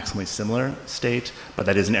maximally similar state. But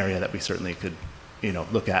that is an area that we certainly could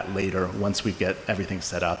look at later once we get everything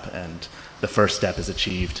set up and the first step is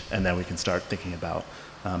achieved, and then we can start thinking about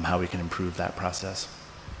how we can improve that process.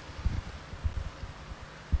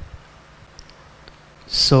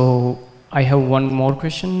 So I have one more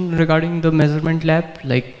question regarding the measurement lab.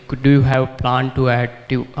 Do you have plan to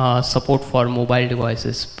add support for mobile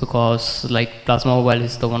devices? Because Plasma Mobile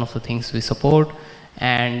is one of the things we support,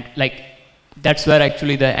 and that's where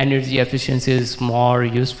actually the energy efficiency is more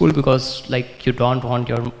useful, because you don't want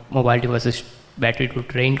your mobile devices battery to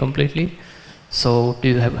drain completely. So do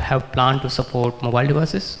you have plan to support mobile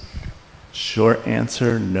devices? Short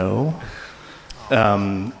answer, no.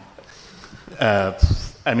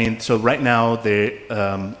 So right now,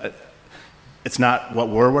 it's not what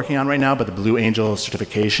we're working on right now, but the Blue Angel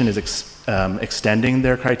certification is extending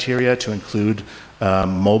their criteria to include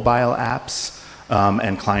mobile apps.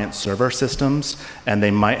 and client-server systems, and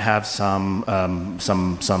they might have some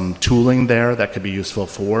tooling there that could be useful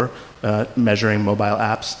for measuring mobile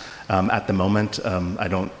apps. At the moment, I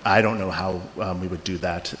don't know how we would do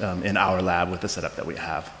that in our lab with the setup that we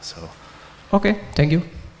have. So, okay, thank you.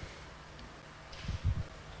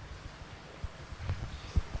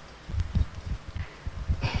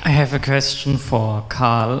 I have a question for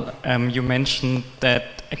Carl. You mentioned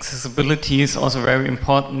that accessibility is also very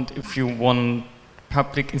important if you want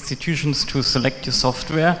public institutions to select your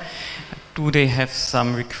software. Do they have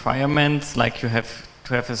some requirements, like you have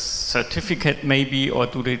to have a certificate maybe, or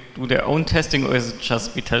do they do their own testing, or is it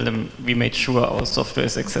just we tell them we made sure our software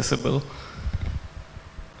is accessible?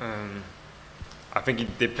 I think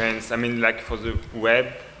it depends. I mean, like for the web,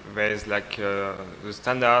 there's like the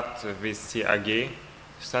standard VCAG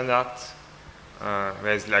standard.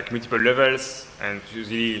 There's like multiple levels, and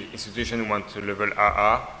usually institutions want a level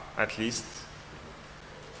AA at least.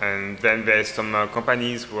 And then there's some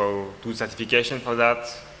companies who do certification for that.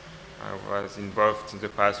 I was involved in the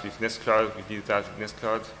past with Nextcloud. We did that with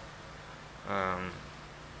Nextcloud.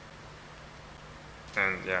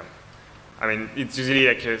 And yeah, I mean, it's usually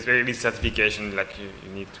like a very certification, like you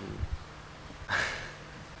need to.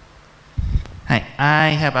 Hi, I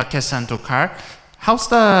have a question to Carl. How's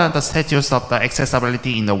the status of the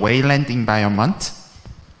accessibility in the Wayland environment?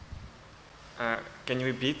 Can you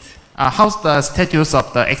repeat? How's the status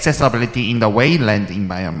of the accessibility in the Wayland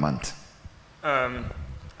environment?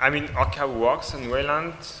 I mean, Orca works on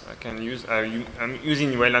Wayland. I'm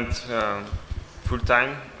using Wayland full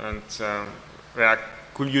time, and I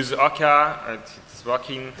could use Orca, and it's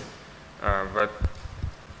working. But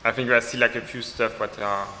I think there's still like a few stuff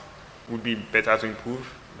that would be better to improve.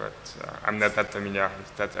 But I'm not that familiar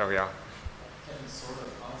with that area.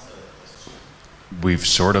 We've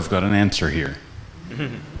sort of got an answer here.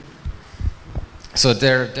 So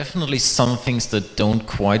there are definitely some things that don't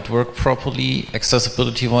quite work properly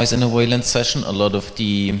accessibility-wise in a Wayland session. A lot of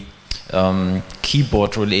the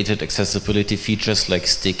keyboard-related accessibility features like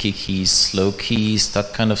sticky keys, slow keys,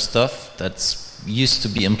 that kind of stuff, that's used to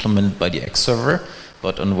be implemented by the X server,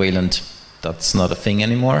 but on Wayland that's not a thing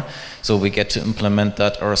anymore. So we get to implement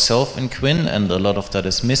that ourselves in Quinn, and a lot of that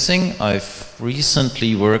is missing. I've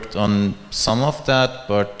recently worked on some of that,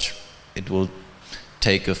 but it will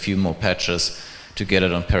take a few more patches to get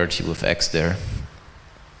it on parity with X there.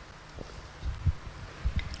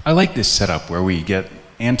 I like this setup where we get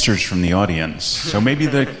answers from the audience. So maybe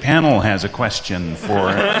the panel has a question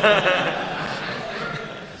for...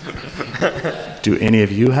 Do any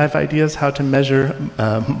of you have ideas how to measure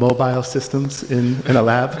mobile systems in a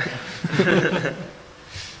lab?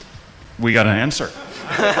 We got an answer.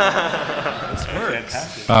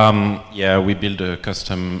 Yeah, we built a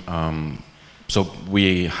custom... so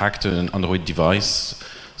we hacked an Android device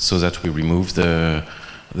so that we removed the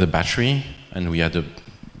battery, and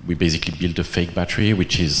we basically built a fake battery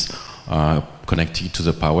which is connected to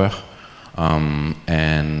the power,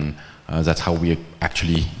 and that's how we're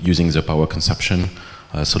actually using the power consumption.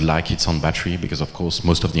 So like it's on battery, because of course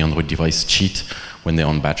most of the Android devices cheat when they're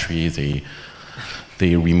on battery.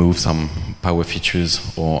 They remove some power features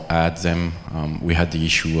or add them. We had the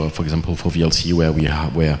issue, for example, for VLC where we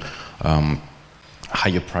were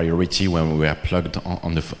higher priority when we were plugged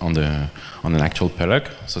on an actual plug.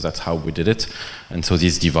 So that's how we did it. And so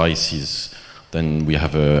this device is, then we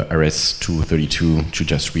have a RS-232 to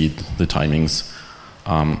just read the timings.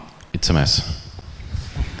 It's a mess.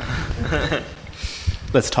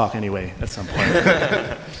 Let's talk anyway at some point.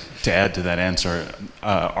 To add to that answer,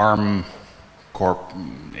 ARM Corp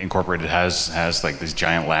Incorporated has like these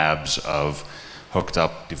giant labs of hooked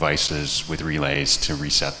up devices with relays to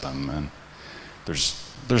reset them, and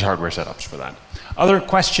there's hardware setups for that. Other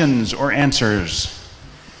questions or answers?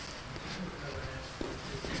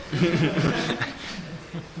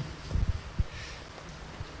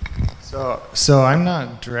 So I'm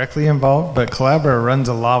not directly involved, but Collabora runs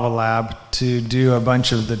a Lava Lab to do a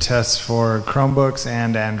bunch of the tests for Chromebooks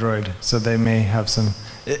and Android. So they may have some,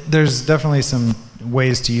 there's definitely some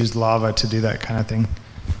ways to use Lava to do that kind of thing.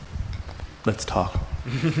 Let's talk.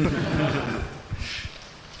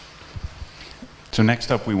 So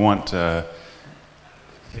next up we want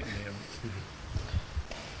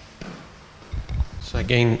So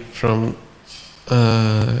again, from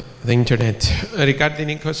the internet. Regarding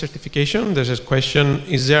INCO certification, there's a question,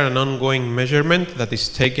 is there an ongoing measurement that is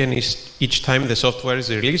taken each time the software is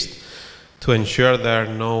released to ensure there are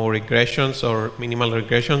no regressions or minimal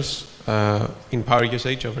regressions in power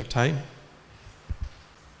usage over time?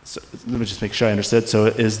 So let me just make sure I understood. So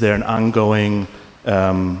is there an ongoing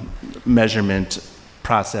measurement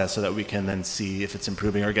process so that we can then see if it's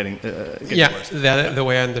improving or getting yeah, worse. the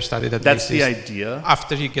way I understand it, that's the idea.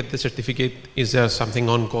 After you get the certificate, is there something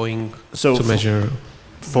ongoing so to measure?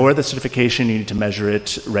 For the certification, you need to measure it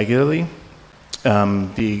regularly.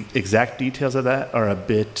 The exact details of that are a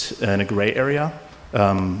bit in a gray area.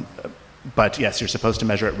 But yes, you're supposed to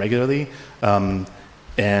measure it regularly.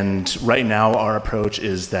 And right now, our approach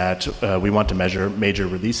is that we want to measure major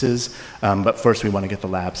releases, but first we want to get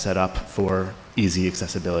the lab set up for easy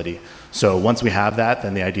accessibility. So once we have that,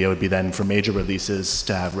 then the idea would be then for major releases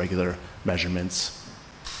to have regular measurements.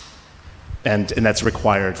 And that's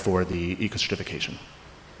required for the eco-certification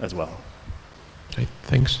as well. Okay,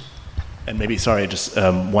 thanks. And maybe, sorry, just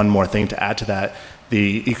one more thing to add to that.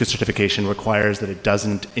 The eco-certification requires that it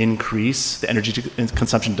doesn't increase, the energy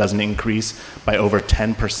consumption doesn't increase by over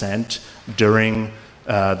 10% during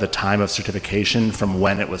the time of certification from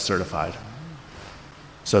when it was certified.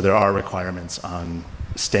 So there are requirements on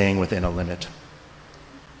staying within a limit.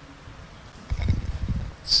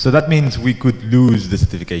 So that means we could lose the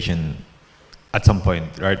certification at some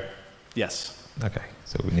point, right? Yes. Okay,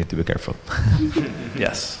 so we need to be careful.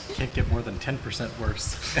 Yes. Can't get more than 10% worse.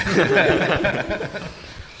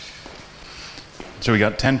 So we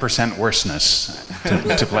got 10% worseness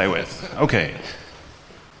to play with. Okay.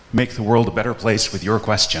 Make the world a better place with your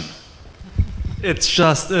question. It's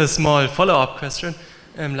just a small follow-up question.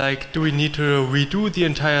 Like, do we need to redo the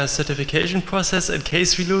entire certification process in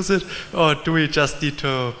case we lose it? Or do we just need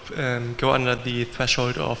to go under the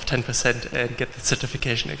threshold of 10% and get the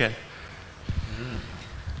certification again?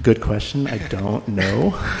 Good question. I don't know.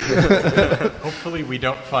 Hopefully we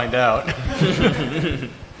don't find out.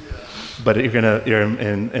 But you're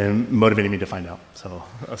motivating me to find out. So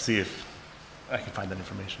I'll see if I can find that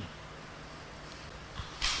information.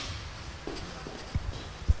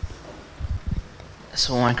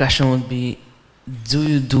 So my question would be, do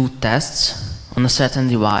you do tests on a certain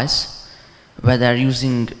device whether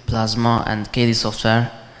using Plasma and KDE software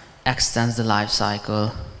extends the life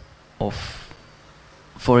cycle of,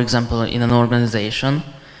 for example, in an organization,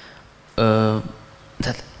 are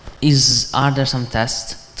there some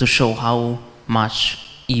tests to show how much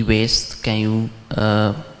e-waste can you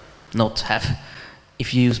not have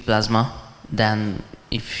if you use Plasma than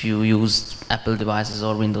if you use Apple devices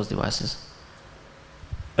or Windows devices?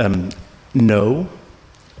 No.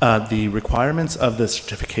 The requirements of the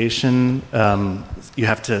certification, you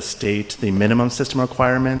have to state the minimum system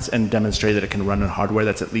requirements and demonstrate that it can run on hardware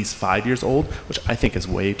that's at least 5 years old, which I think is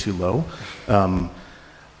way too low.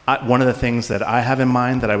 One of the things that I have in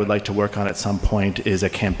mind that I would like to work on at some point is a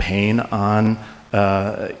campaign on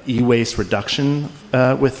e-waste reduction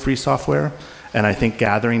with free software. And I think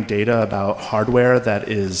gathering data about hardware that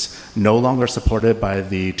is no longer supported by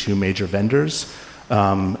the 2 major vendors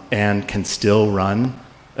and can still run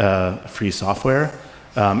free software,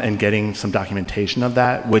 and getting some documentation of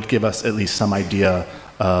that would give us at least some idea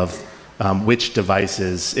of which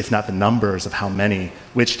devices, if not the numbers of how many,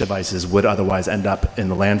 which devices would otherwise end up in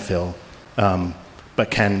the landfill, but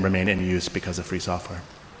can remain in use because of free software.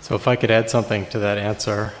 So if I could add something to that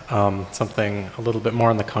answer, something a little bit more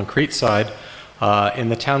on the concrete side. In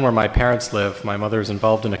the town where my parents live, my mother is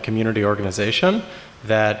involved in a community organization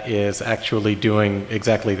that is actually doing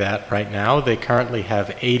exactly that right now. They currently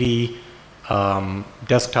have 80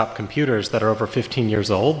 desktop computers that are over 15 years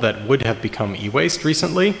old that would have become e-waste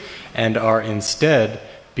recently and are instead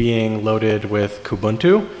being loaded with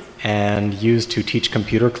Kubuntu and used to teach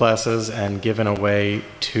computer classes and given away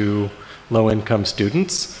to low-income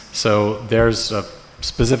students. So there's a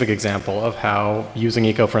specific example of how using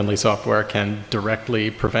eco-friendly software can directly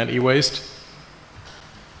prevent e-waste.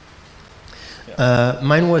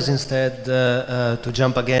 Mine was instead to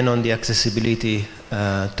jump again on the accessibility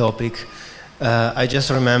topic. I just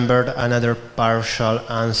remembered another partial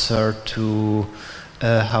answer to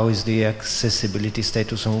how is the accessibility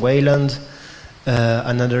status on Wayland.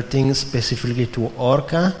 Another thing specifically to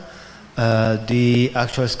Orca, the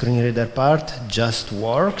actual screen reader part just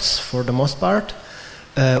works for the most part.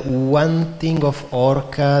 One thing of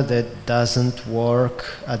Orca that doesn't work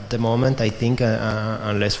at the moment, I think,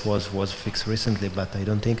 unless was fixed recently, but I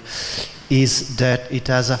don't think, is that it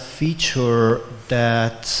has a feature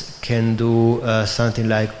that can do something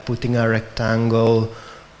like putting a rectangle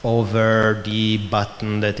over the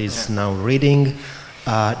button that is now reading.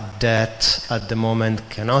 That at the moment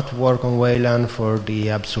cannot work on Wayland for the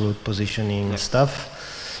absolute positioning stuff.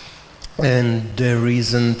 And there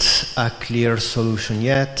isn't a clear solution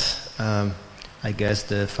yet. I guess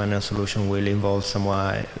the final solution will involve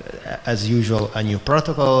somewhat, as usual, a new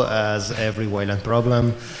protocol, as every Wayland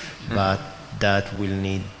problem, but that will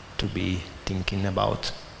need to be thinking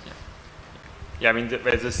about? Yeah, I mean,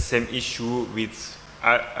 there's the same issue with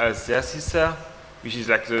their sister, which is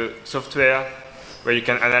like the software where you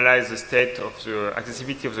can analyze the state of the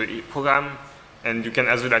accessibility of the program, and you can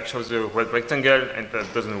as well like show the red rectangle, and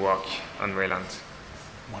that doesn't work on Wayland.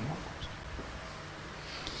 One more.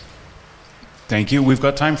 Thank you. We've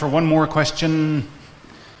got time for one more question.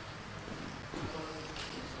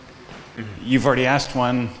 You've already asked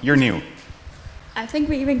one. You're new. I think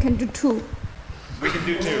we even can do two. We can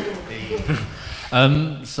do two.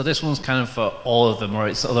 So this one's kind of for all of them,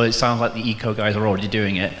 although it sounds like the eco guys are already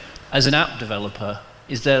doing it. As an app developer,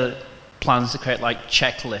 is there plans to create like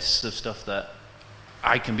checklists of stuff that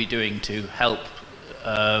I can be doing to help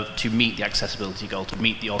to meet the accessibility goal, to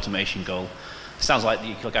meet the automation goal? It sounds like the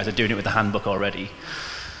eco guys are doing it with the handbook already.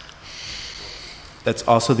 That's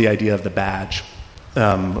also the idea of the badge,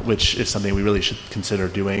 which is something we really should consider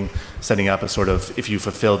doing, setting up a sort of, if you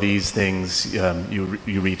fulfill these things, you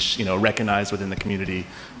reach, recognized within the community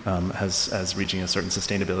as reaching a certain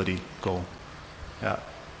sustainability goal. Yeah.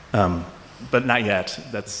 But not yet.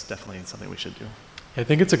 That's definitely something we should do. I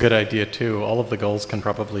think it's a good idea too. All of the goals can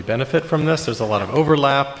probably benefit from this. There's a lot of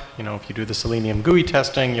overlap. If you do the Selenium GUI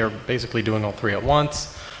testing, you're basically doing all three at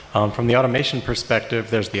once. From the automation perspective,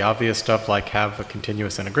 there's the obvious stuff like have a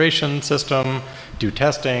continuous integration system, do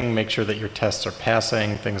testing, make sure that your tests are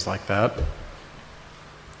passing, things like that.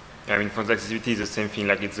 Yeah, I mean, for the accessibility, it's the same thing.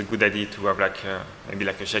 Like, it's a good idea to have like maybe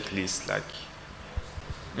like a checklist. Like,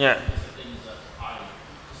 yeah.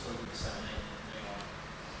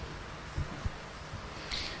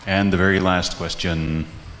 And the very last question.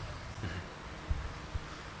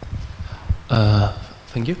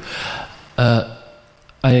 Thank you.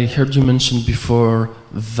 I heard you mention before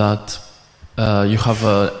that you have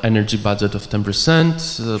an energy budget of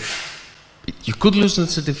 10%. You could lose the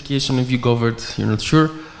certification if you go over it, you're not sure.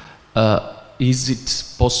 Is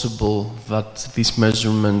it possible that this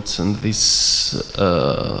measurement and this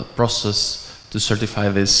process to certify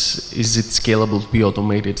this, is it scalable to be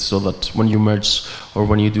automated so that when you merge or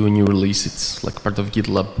when you do a new release, it's like part of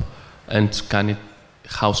GitLab? And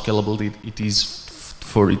how scalable it is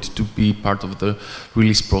for it to be part of the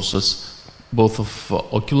release process, both of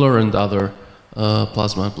Ocular and other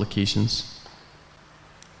Plasma applications?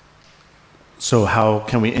 So how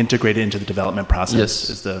can we integrate it into the development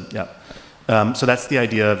process? Yes. So that's the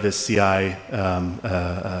idea of this CI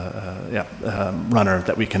runner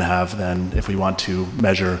that we can have. Then if we want to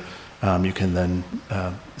measure, you can then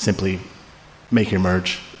simply make your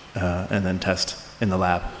merge and then test in the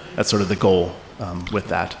lab. That's sort of the goal with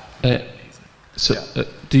that.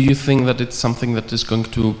 Do you think that it's something that is going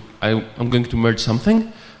to, I'm going to merge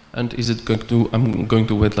something, and is it going to, I'm going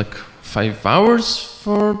to wait like 5 hours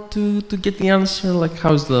to get the answer? Like,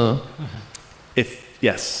 how's the...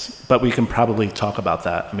 Yes, but we can probably talk about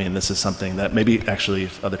that. I mean, this is something that maybe actually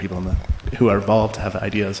if other people who are involved have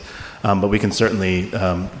ideas, but we can certainly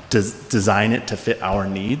design it to fit our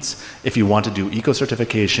needs. If you want to do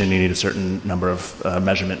eco-certification, you need a certain number of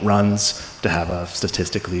measurement runs to have a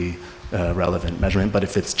statistically relevant measurement. But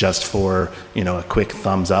if it's just for a quick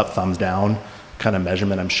thumbs up, thumbs down kind of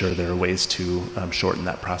measurement, I'm sure there are ways to shorten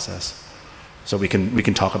that process. So we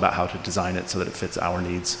can talk about how to design it so that it fits our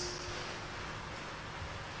needs.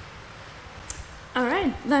 All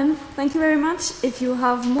right, then thank you very much. If you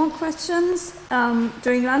have more questions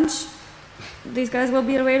during lunch, these guys will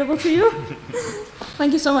be available to you.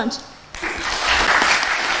 Thank you so much.